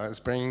chancellor is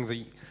bringing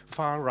the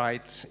far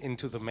right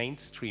into the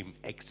mainstream,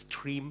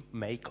 extreme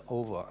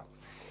makeover.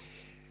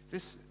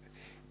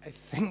 I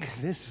think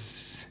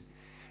this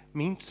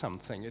means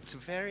something. It's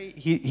very,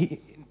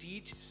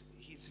 indeed,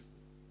 he's,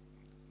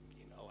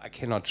 you know, I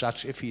cannot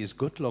judge if he is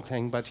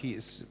good-looking, but he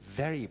is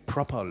very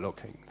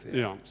proper-looking.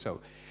 Yeah.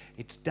 So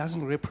it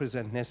doesn't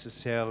represent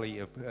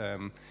necessarily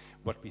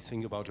what we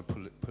think about a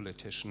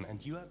politician.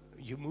 And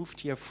you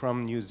moved here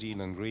from New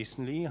Zealand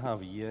recently,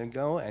 half a year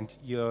ago, and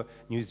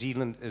New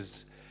Zealand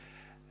has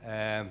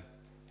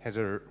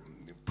a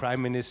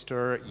prime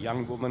minister,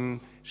 young woman,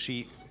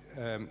 she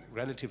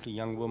relatively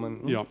young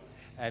woman, yeah,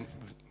 and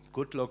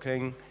good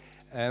looking.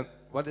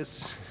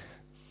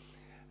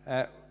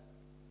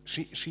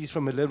 She's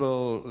from a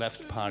liberal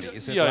left party,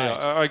 is it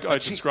right? Yeah, I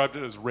described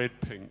it as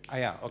red-pink.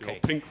 Yeah, okay.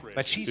 Pink-red.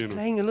 But she's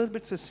playing a little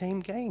bit the same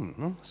game.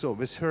 No? So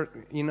with her,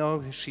 you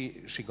know,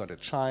 she got a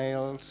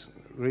child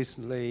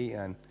recently,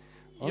 and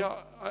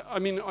yeah, I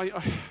mean,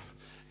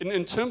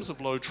 in terms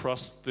of low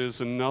trust, there's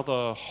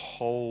another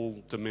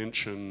whole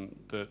dimension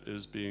that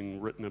is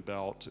being written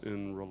about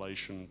in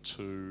relation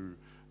to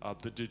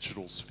the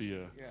digital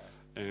sphere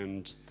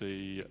and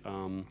the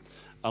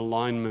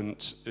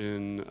alignment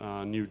in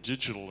new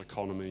digital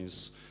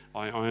economies.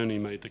 I only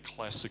made the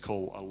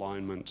classical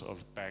alignment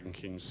of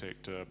banking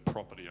sector,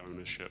 property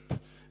ownership,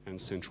 and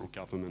central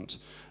government.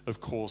 Of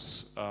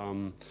course,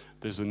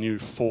 there's a new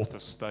fourth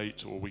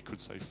estate, or we could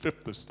say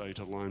fifth estate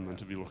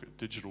alignment, if you look at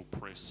digital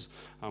press,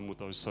 with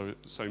those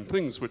same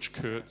things, which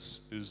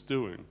Kurtz is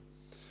doing.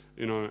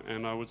 You know,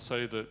 and I would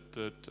say that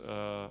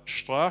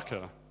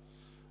Strache,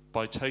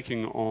 by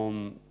taking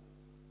on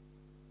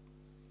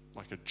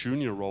like a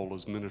junior role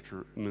as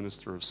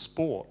Minister of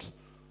Sport,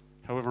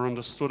 however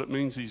understood, it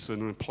means he's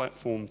in a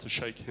platform to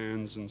shake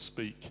hands and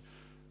speak,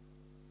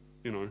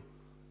 you know,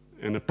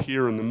 and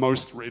appear in the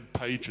most read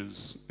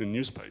pages in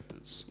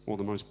newspapers, or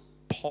the most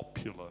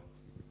popular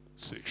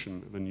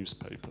section of a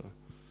newspaper,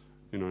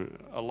 you know,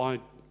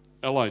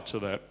 allied to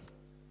that.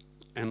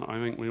 And I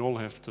think we all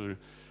have to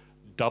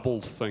double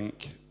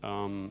think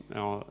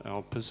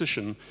our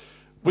position.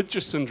 With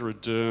Jacinda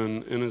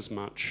Ardern, in as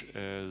much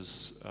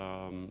as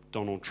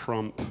Donald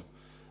Trump,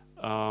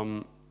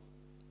 I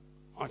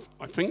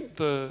think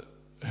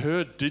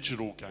her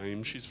digital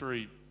game, she's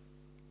very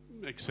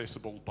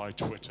accessible by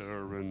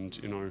Twitter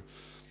and, you know,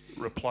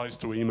 replies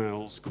to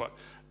emails,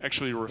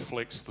 actually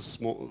reflects the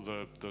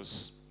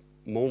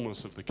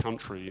smallness of the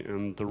country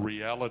and the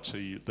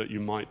reality that you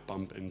might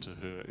bump into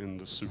her in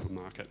the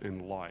supermarket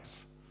in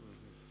life.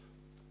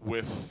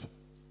 With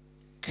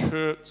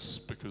Kurtz,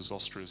 because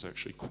Austria is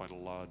actually quite a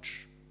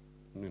large,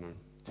 you know,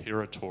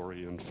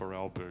 territory, and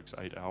Vorarlberg's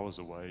 8 hours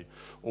away,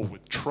 or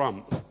with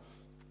Trump,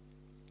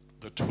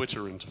 the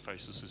Twitter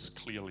interfaces is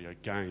clearly a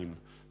game,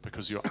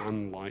 because you're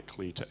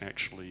unlikely to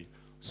actually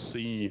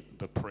see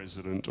the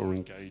president or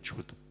engage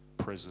with the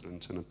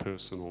president in a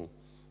personal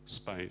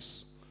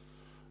space.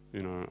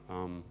 You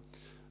know,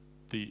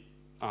 the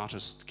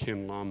artist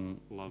Ken Lum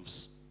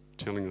loves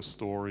telling a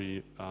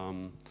story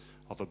of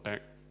a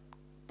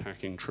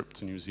backpacking trip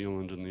to New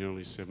Zealand in the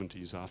early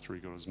 70s after he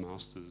got his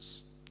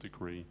master's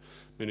degree.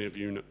 Many of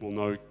you will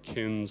know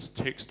Ken's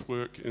text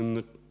work in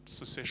the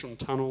Secession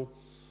Tunnel.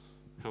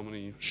 how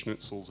many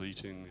schnitzels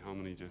eating, how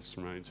many deaths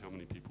from AIDS, how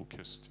many people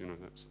kissed, you know,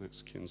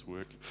 that's Ken's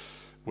work,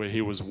 where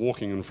he was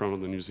walking in front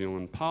of the New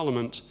Zealand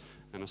Parliament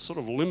and a sort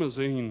of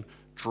limousine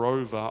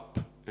drove up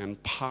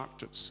and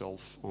parked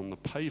itself on the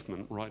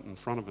pavement right in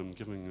front of him,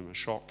 giving him a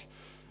shock.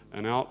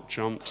 And out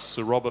jumped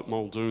Sir Robert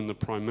Muldoon, the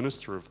Prime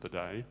Minister of the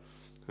day,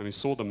 and he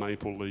saw the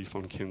maple leaf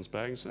on Ken's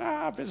bag and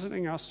said,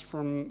 visiting us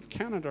from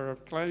Canada,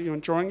 glad you're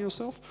enjoying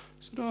yourself?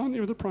 He said, aren't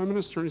you the Prime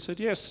Minister? And he said,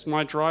 yes,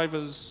 my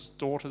driver's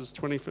daughter's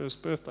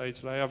 21st birthday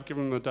today. I've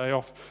given him the day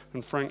off,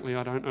 and frankly,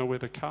 I don't know where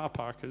the car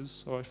park is,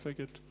 so I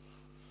figured.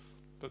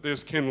 But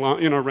there's Ken,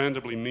 you know,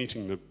 randomly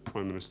meeting the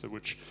Prime Minister,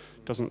 which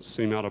doesn't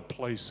seem out of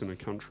place in a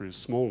country as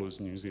small as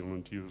New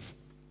Zealand. You've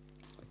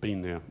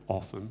been there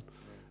often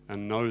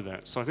and know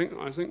that. So I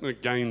think the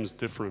game's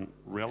different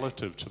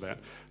relative to that.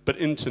 But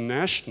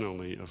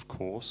internationally, of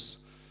course,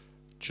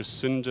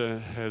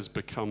 Jacinda has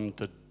become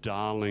the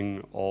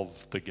darling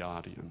of The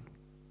Guardian.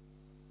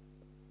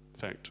 In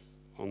fact,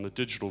 on the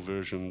digital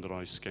version that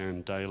I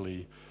scan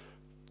daily,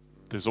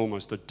 there's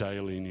almost a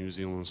daily New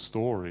Zealand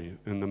story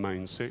in the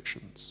main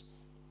sections.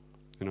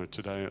 You know,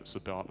 today it's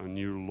about a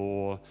new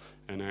law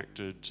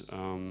enacted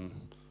on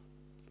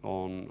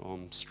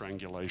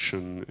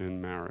strangulation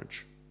in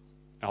marriage,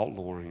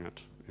 outlawing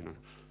it. You know,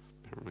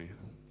 apparently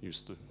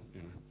used to,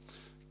 you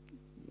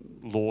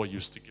know, law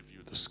used to give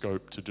you the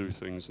scope to do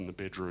things in the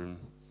bedroom,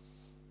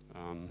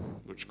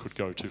 which could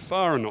go too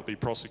far and not be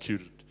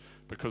prosecuted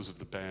because of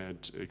the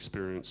bad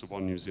experience of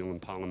one New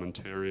Zealand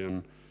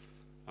parliamentarian.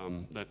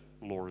 That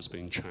law has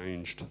been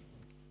changed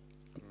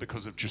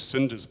because of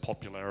Jacinda's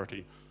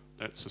popularity.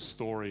 That's a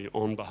story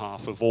on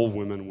behalf of all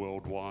women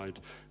worldwide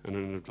and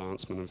an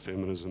advancement of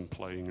feminism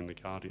playing in The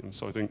Guardian.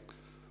 So I think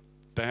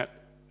that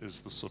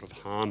is the sort of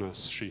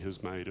harness she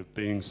has made of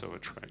being so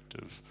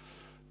attractive,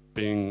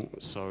 being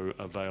so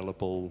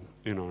available,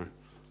 you know,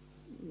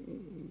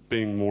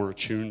 being more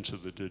attuned to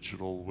the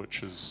digital,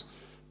 which is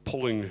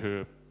pulling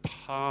her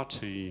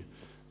party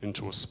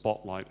into a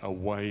spotlight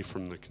away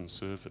from the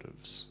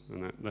conservatives.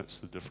 And that's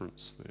the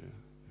difference there.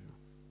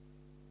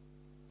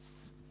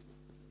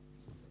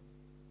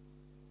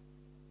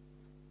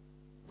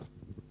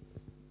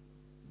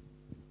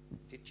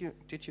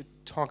 Did you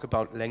talk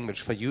about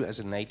language for you as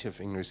a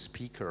native English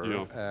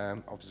speaker,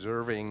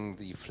 observing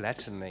the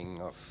flattening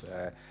of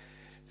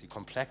the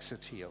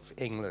complexity of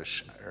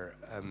English?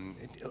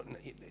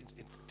 It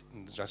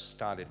just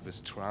started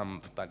with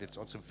Trump, but it's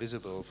also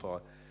visible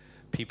for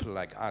people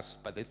like us.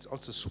 But it's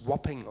also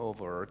swapping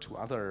over to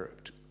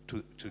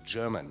to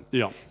German.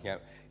 Yeah.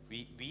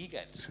 We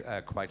get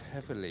quite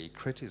heavily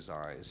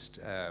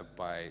criticized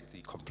by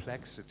the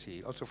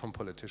complexity, also from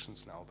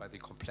politicians now, by the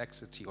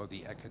complexity or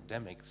the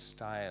academic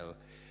style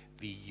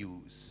we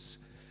use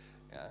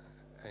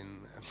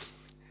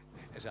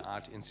as an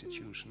art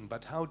institution.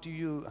 But how do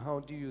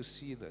you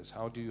see this?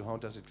 How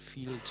does it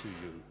feel to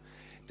you?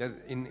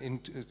 In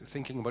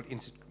thinking about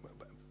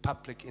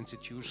public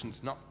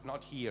institutions,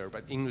 not here,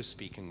 but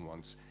English-speaking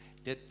ones,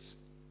 did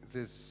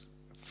this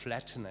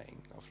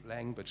flattening of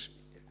language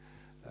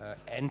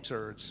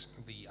entered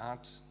the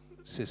art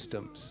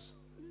systems?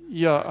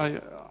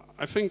 Yeah,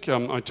 I think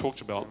I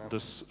talked about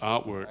this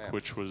artwork,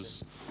 which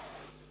was,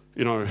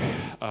 you know,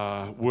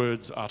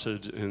 words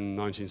uttered in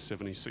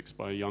 1976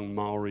 by a young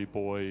Maori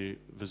boy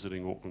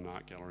visiting Auckland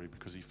Art Gallery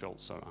because he felt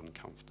so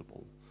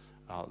uncomfortable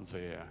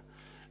there.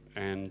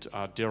 And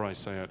dare I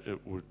say it,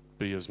 it would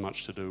be as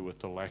much to do with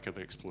the lack of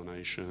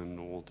explanation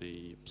or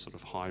the sort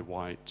of high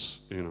white,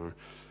 you know,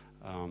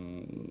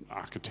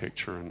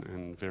 architecture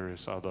and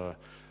various other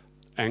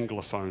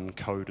Anglophone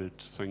coded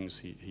things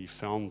he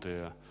found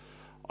there.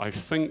 I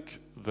think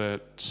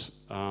that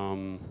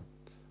I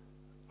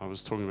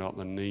was talking about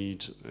the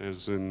need,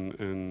 as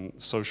in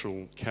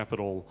social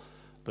capital,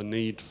 the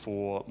need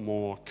for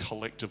more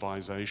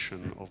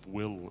collectivization of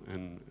will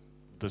in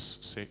this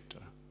sector.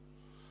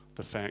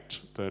 The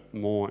fact that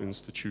more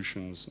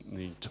institutions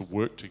need to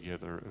work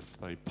together, if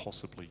they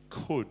possibly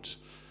could,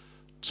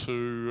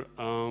 to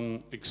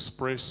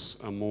express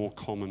a more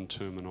common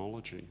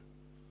terminology,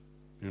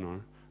 you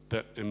know,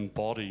 that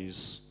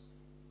embodies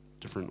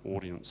different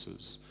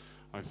audiences.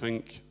 I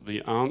think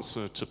the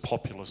answer to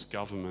populist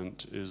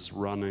government is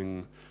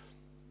running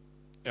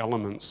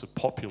elements of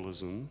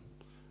populism,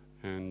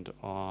 and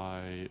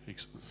I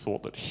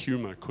thought that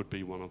humour could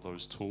be one of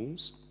those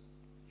tools.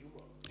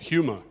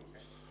 Humour,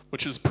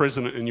 which is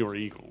present in your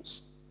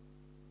Eagles,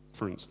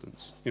 for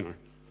instance. You know,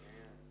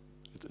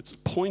 it's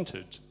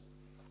pointed,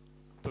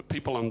 but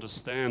people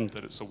understand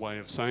that it's a way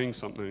of saying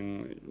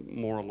something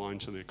more aligned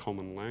to their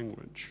common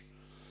language.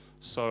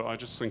 So I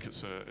just think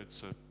it's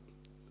a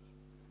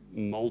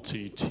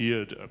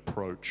multi-tiered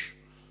approach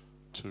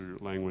to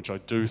language. I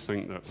do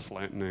think that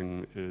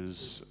flattening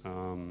is,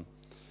 and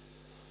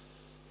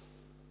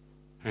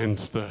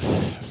the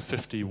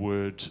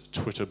 50-word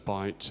Twitter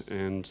bite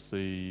and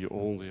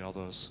all the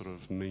other sort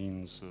of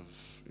means of,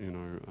 you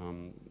know,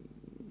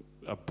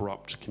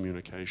 abrupt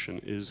communication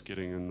is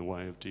getting in the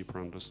way of deeper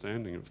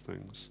understanding of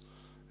things.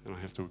 And I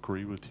have to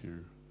agree with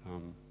you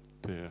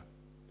there,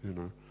 you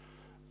know.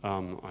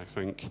 I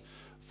think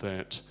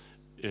that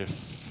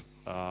if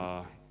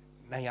what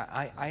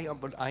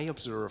I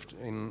observed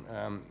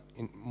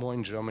more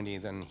in Germany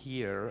than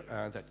here,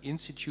 that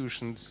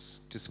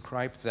institutions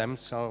describe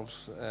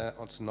themselves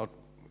also not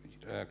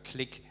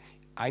click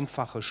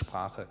einfache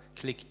Sprache,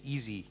 click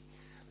easy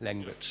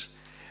language.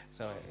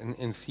 So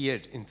in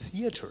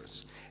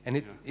theaters,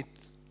 and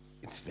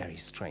it's very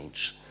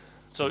strange.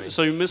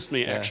 So you missed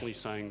me actually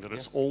saying that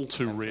it's all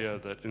too rare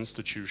that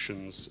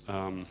institutions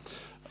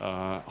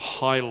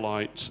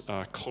highlight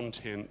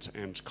content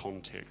and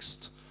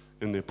context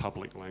in their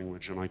public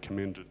language, and I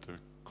commended the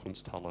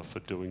Kunsthalle for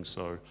doing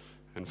so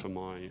and for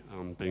my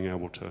being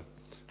able to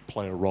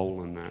play a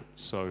role in that.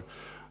 So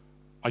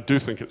I do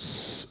think it's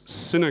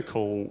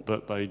cynical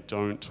that they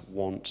don't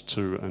want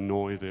to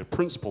annoy their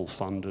principal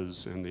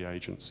funders and the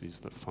agencies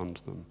that fund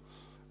them,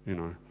 you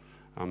know.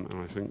 And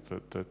I think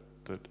that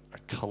a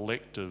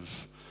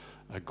collective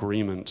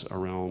agreement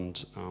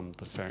around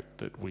the fact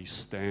that we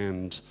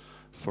stand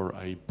for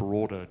a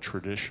broader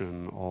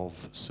tradition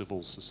of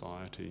civil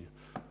society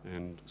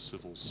and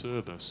civil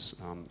service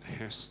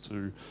has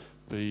to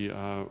be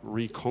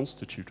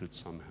reconstituted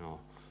somehow.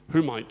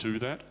 Who might do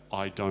that?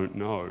 I don't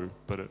know,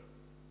 but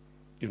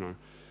you know,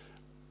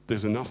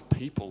 there's enough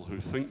people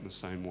who think the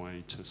same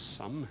way to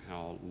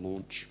somehow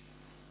launch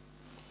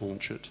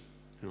it.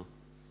 You know.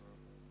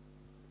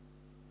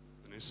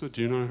 Vanessa,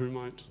 do you know who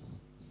might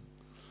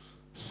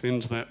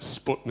send that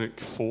Sputnik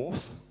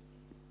forth?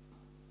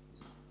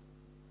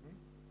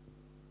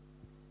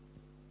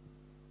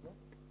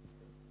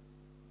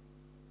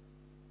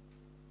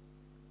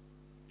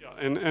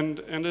 And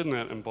in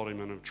that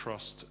embodiment of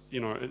trust, you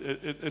know,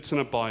 it's an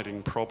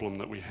abiding problem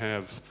that we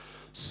have.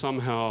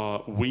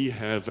 Somehow we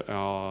have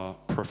our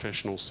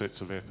professional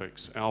sets of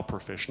ethics, our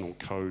professional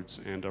codes,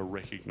 and are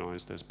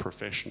recognized as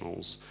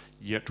professionals,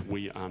 yet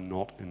we are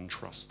not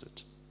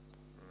entrusted.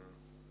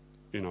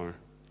 You know,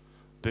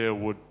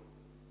 the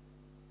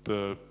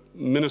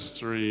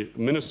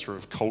Minister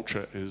of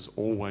Culture is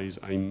always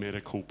a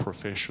medical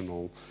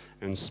professional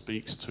and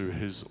speaks to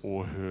his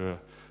or her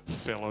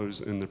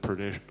fellows in the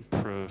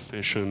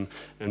profession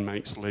and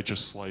makes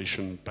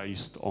legislation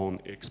based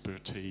on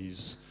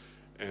expertise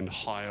and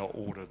higher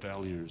order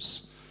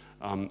values.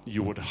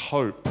 You would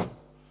hope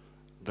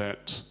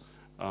that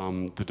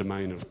the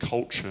domain of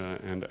culture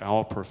and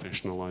our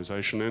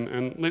professionalization,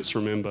 and let's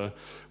remember,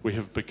 we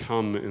have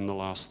become in the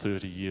last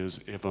 30 years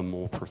ever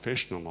more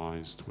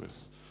professionalized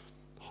with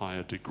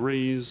higher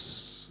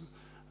degrees,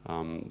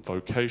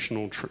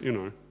 vocational, you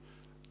know,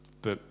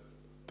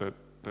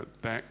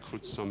 that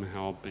could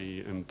somehow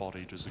be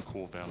embodied as a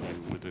core value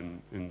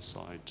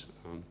inside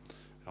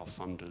our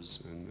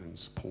funders and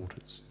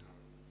supporters.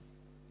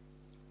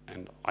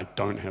 And I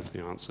don't have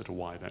the answer to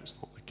why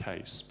that's not the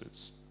case, but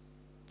it's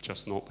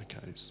just not the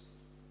case.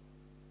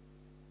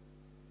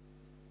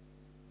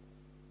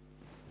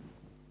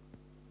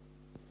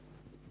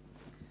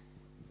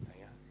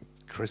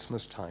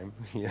 Christmas time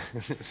here.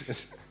 Do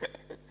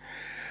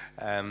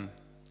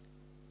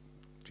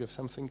you have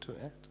something to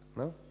add?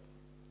 No?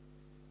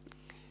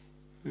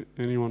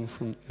 Anyone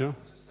from, yeah?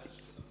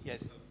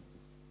 Yes.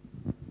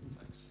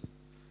 Thanks.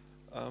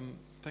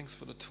 Thanks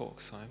for the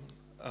talk, Simon.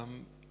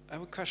 I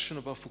have a question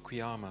about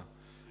Fukuyama,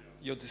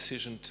 your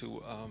decision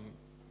to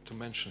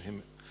mention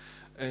him.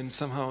 And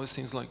somehow it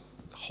seems like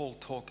the whole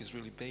talk is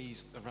really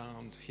based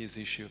around his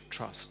issue of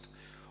trust.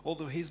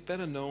 Although he's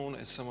better known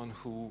as someone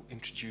who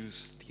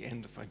introduced the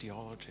end of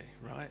ideology,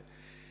 right?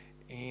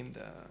 And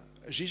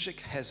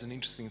Zizek has an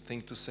interesting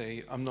thing to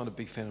say. I'm not a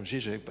big fan of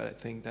Zizek, but I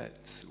think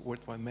that's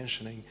worthwhile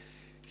mentioning.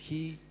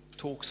 He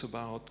talks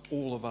about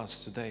all of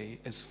us today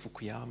as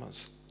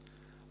Fukuyamas,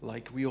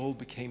 like we all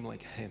became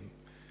like him.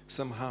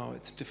 Somehow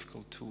it's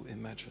difficult to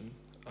imagine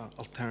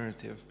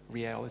alternative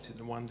reality,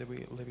 the one that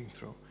we're living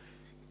through.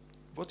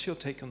 What's your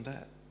take on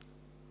that?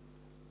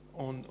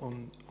 On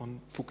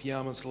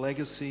Fukuyama's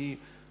legacy,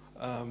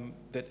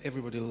 that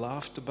everybody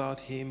laughed about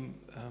him,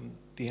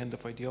 the end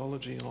of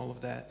ideology and all of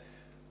that,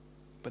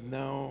 but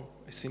now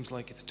it seems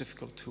like it's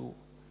difficult to,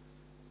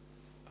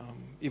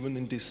 even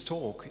in this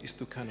talk, is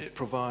to kind of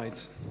provide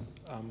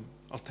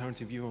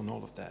alternative view on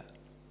all of that.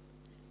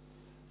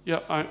 Yeah,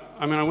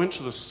 I mean, I went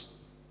to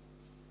this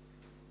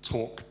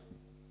talk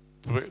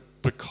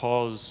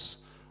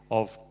because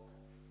of,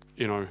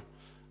 you know,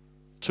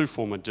 two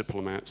former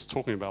diplomats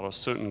talking about a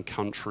certain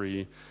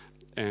country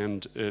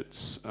and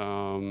its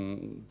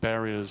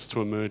barriers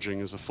to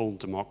emerging as a full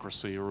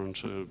democracy or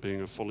into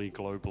being a fully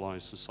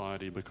globalized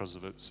society because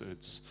of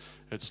its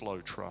low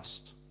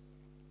trust.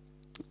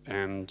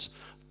 And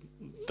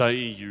they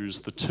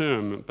use the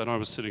term, but I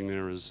was sitting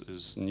there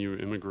as new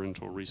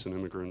immigrant or recent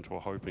immigrant or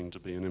hoping to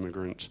be an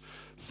immigrant,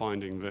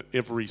 finding that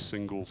every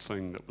single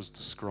thing that was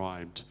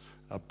described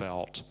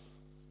about,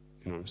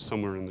 you know,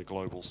 somewhere in the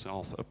global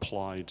south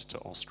applied to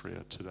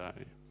Austria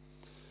today.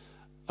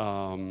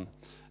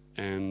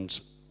 And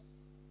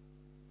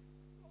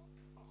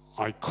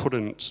I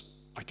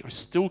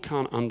still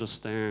can't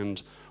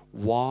understand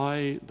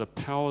why the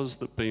powers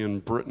that be in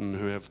Britain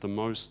who have the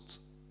most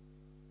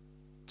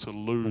to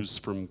lose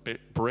from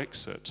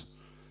Brexit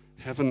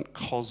haven't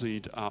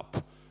cozied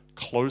up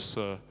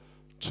closer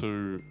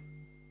to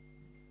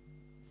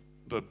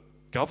the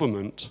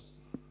government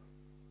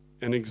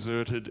and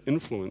exerted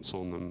influence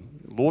on them.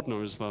 Lord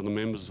knows they're the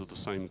members of the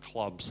same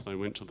clubs, they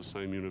went to the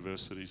same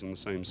universities and the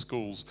same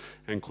schools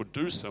and could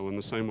do so in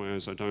the same way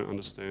as I don't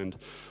understand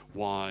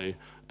why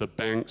the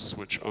banks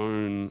which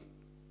own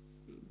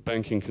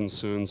banking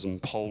concerns in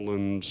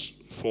Poland,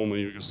 former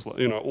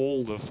Yugoslavia,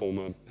 all the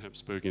former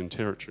Habsburgian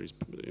territories,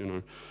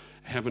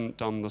 haven't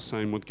done the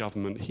same with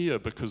government here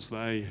because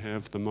they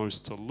have the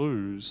most to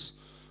lose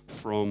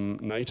from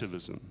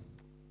nativism.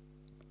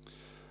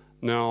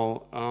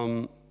 Now,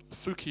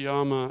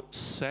 Fukuyama,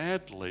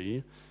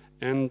 sadly,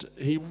 and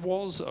he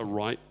was a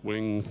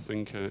right-wing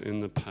thinker in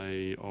the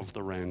pay of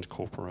the Rand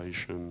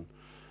Corporation,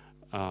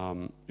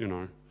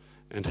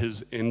 and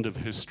his end of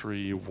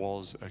history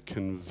was a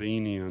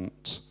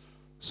convenient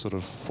sort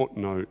of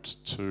footnote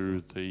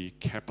to the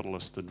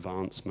capitalist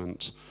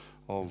advancement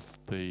of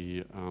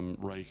the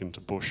Reagan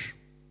to Bush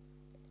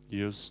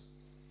years,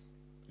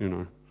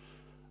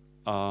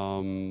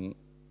 But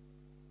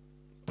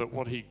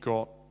what he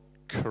got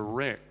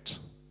correct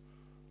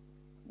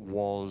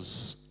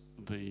was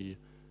the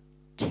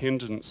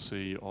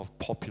tendency of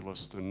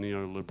populist and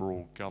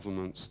neoliberal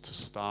governments to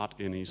start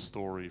any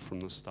story from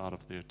the start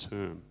of their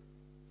term.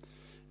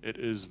 It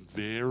is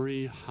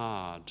very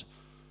hard,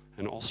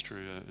 and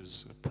Austria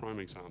is a prime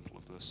example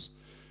of this,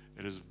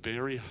 it is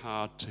very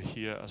hard to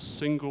hear a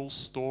single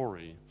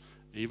story,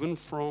 even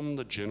from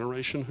the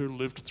generation who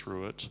lived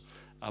through it,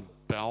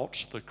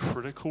 about the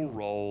critical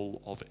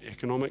role of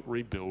economic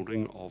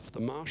rebuilding of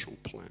the Marshall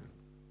Plan.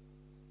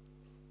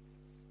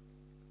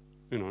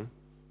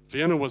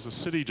 Vienna was a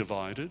city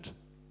divided,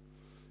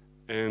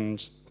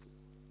 and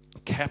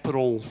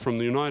capital from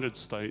the United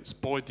States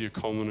buoyed the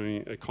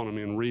economy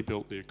and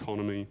rebuilt the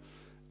economy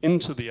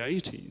into the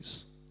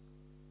 80s,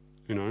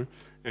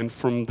 and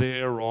from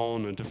there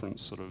on a different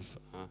sort of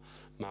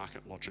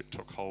market logic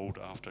took hold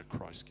after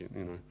Kreisky,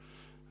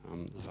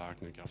 the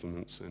Wagner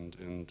governments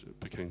and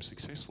became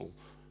successful.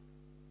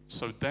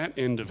 So that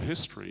end of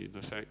history,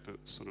 the fact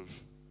that sort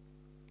of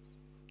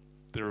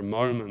there are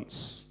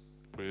moments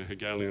where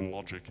Hegelian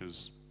logic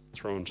is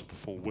thrown to the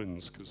four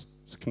winds because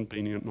it's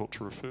convenient not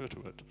to refer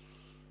to it,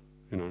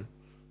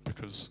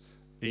 because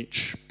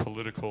each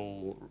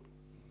political,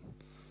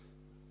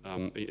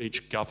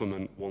 each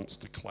government wants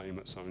to claim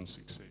its own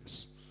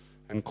success,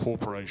 and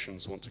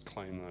corporations want to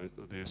claim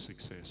their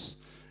success,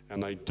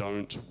 and they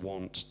don't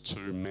want to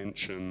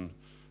mention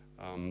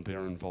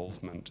their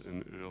involvement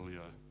in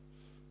earlier,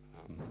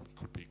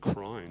 could be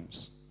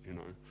crimes,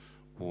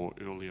 or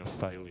earlier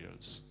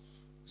failures.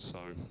 So,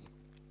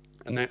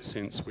 in that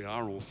sense, we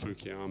are all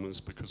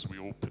Fukuyamas because we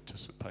all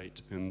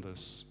participate in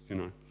this,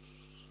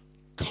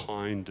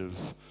 kind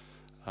of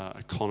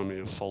economy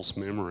of false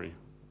memory.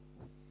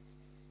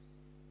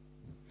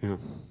 Yeah. I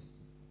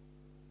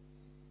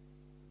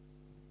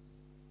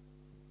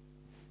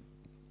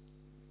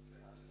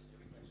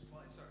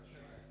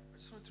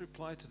just wanted to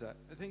reply to that.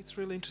 I think it's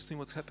really interesting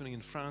what's happening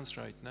in France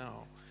right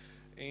now.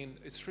 And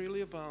it's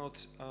really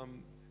about,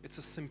 it's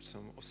a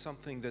symptom of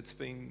something that's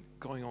been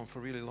going on for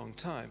a really long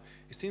time.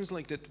 It seems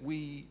like that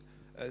we,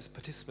 as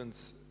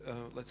participants,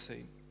 let's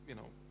say,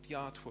 the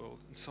art world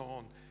and so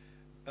on,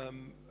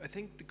 I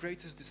think the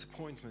greatest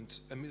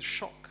disappointment and the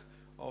shock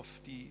of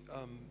the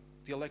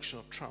election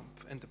of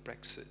Trump and the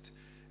Brexit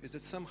is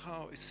that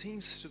somehow it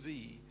seems to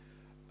be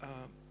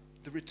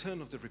the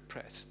return of the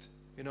repressed.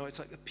 It's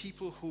like the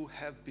people who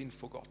have been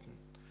forgotten.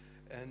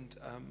 And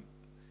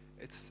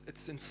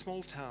it's in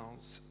small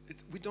towns.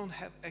 We don't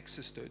have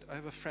access to it. I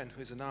have a friend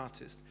who is an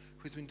artist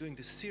who's been doing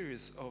this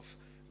series of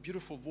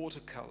beautiful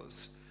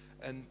watercolors,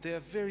 and they're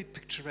very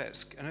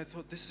picturesque. And I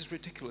thought, this is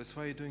ridiculous.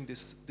 Why are you doing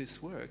this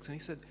works? And he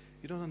said,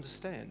 you don't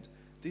understand.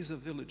 These are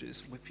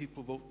villages where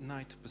people vote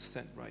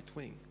 90%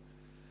 right-wing.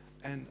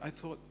 And I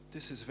thought,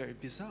 this is very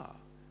bizarre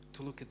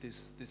to look at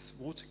these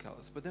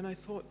watercolors. But then I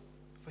thought,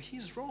 well,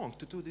 he's wrong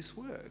to do these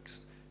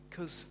works,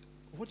 because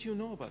what do you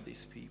know about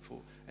these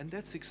people? And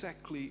that's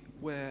exactly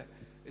where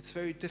it's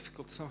very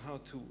difficult somehow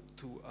to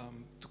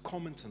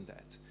comment on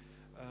that.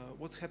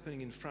 What's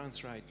happening in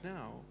France right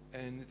now,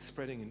 and it's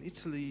spreading in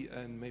Italy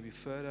and maybe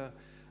further,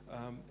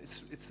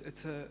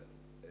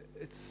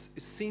 it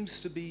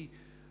seems to be,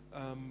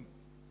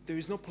 there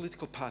is no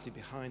political party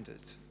behind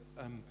it.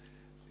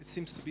 It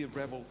seems to be a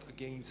revolt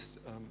against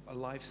a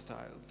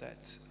lifestyle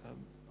that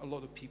a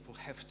lot of people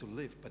have to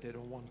live, but they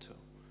don't want to.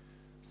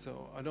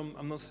 So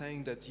I'm not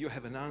saying that you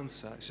have an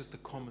answer. It's just a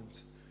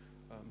comment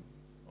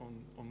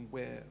on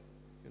where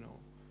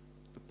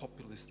the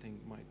populist thing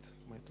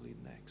might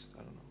lead next.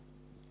 I don't know.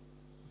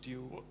 Do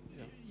you?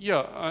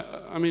 Yeah,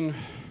 I mean,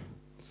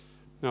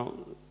 now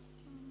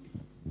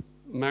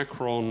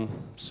Macron,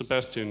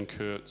 Sebastian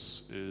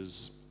Kurz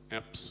is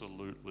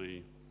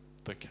absolutely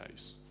the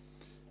case.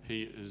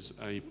 He is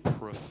a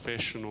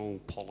professional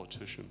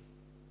politician.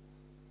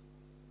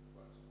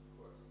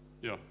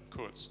 Yeah,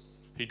 Kurz.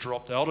 He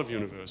dropped out of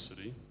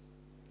university,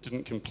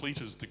 didn't complete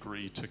his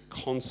degree to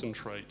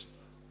concentrate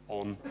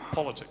on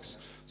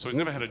politics. So he's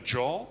never had a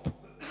job,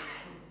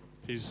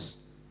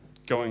 he's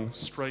going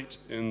straight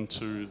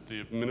into the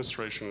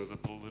administration of the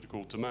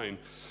political domain.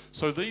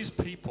 So these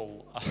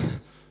people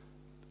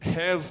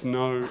have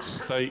no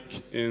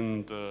stake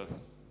in the,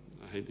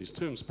 I hate these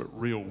terms, but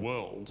real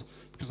world,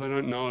 because they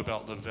don't know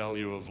about the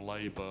value of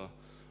labor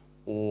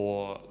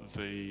or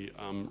the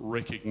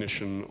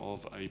recognition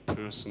of a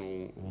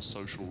personal or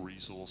social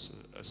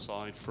resource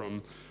aside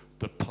from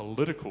the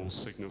political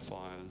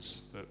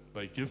signifiers that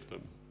they give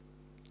them,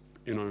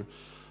 you know.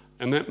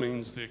 And that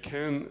means there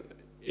can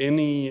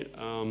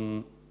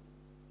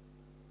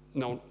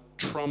now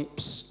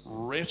Trump's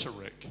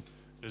rhetoric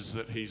is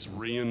that he's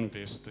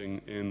reinvesting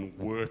in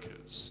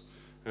workers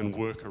and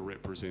worker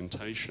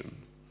representation,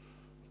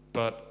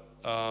 but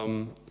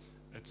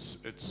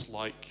it's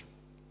like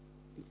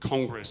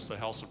Congress, the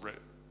House of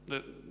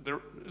there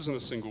isn't a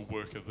single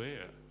worker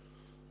there.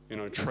 You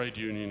know, trade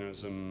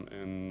unionism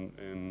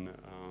in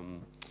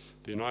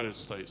the United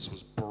States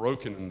was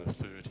broken in the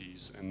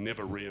 30s and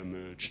never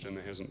re-emerged, and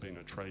there hasn't been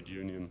a trade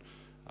union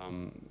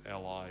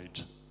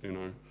allied, you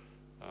know,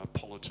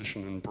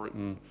 politician in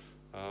Britain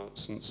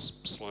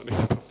since slightly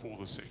before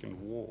the Second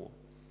War.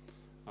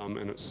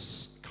 And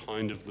it's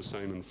kind of the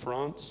same in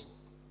France,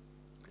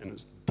 and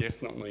it's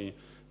definitely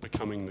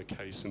becoming the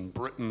case in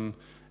Britain,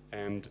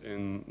 and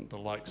in the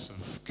likes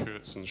of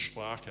Kurz and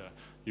Schlager,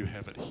 you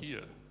have it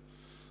here.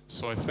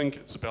 So I think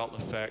it's about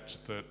the fact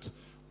that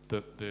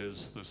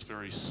there's this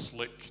very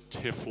slick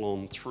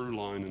Teflon through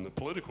line in the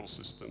political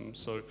system.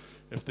 So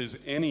if there's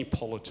any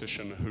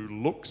politician who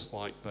looks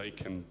like they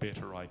can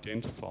better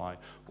identify,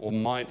 or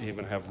might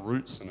even have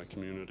roots in a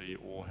community,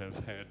 or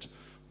have had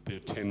their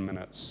 10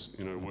 minutes,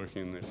 you know,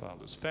 working in their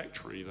father's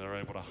factory, they're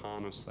able to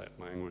harness that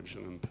language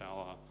and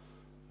empower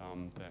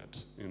that,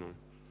 you know,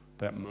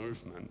 that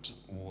movement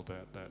or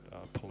that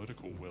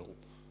political will.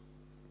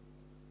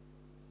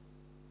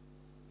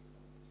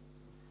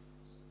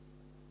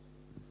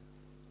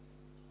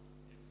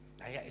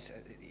 Yeah,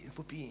 it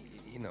would be,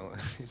 you know,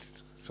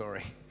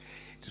 sorry.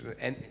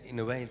 And in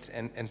a way, it's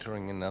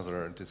entering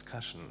another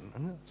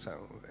discussion.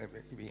 So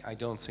I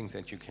don't think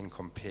that you can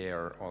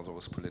compare all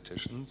those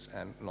politicians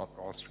and not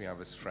Austria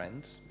with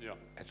France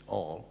at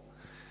all.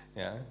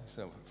 Yeah.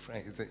 So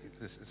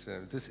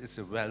this is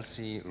a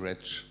wealthy,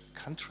 rich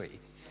country.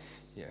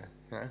 Yeah.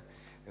 Yeah.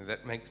 And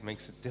that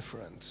makes a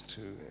difference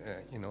to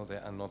you know,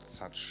 there are not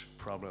such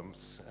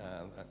problems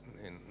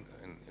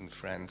in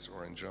France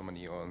or in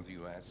Germany or in the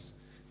US.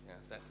 Yeah.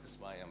 That is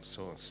why I'm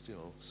still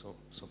so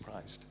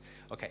surprised.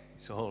 Okay,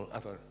 so whole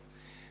other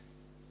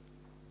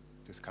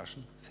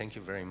discussion. Thank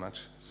you very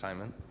much,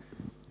 Simon.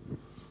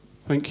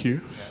 Thank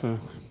you for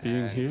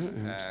being here.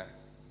 And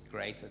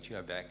great that you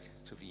are back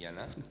to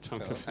Vienna. So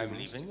I'm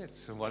leaving.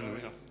 It's one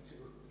reason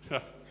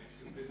to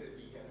visit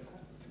Vienna.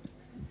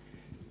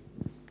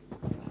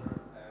 We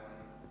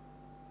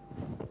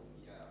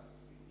have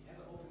an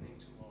opening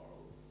tomorrow.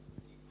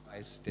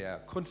 Preis der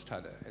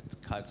Kunsthalle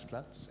at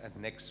Karlsplatz, and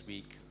next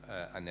week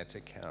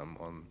Annette Kelm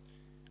on,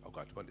 oh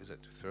God, what is it?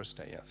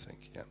 Thursday, I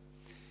think, yeah.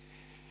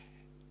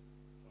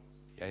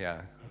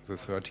 Yeah, the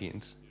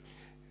 13th.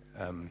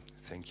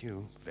 Thank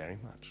you very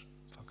much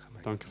for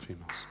coming. Danke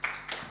vielmals.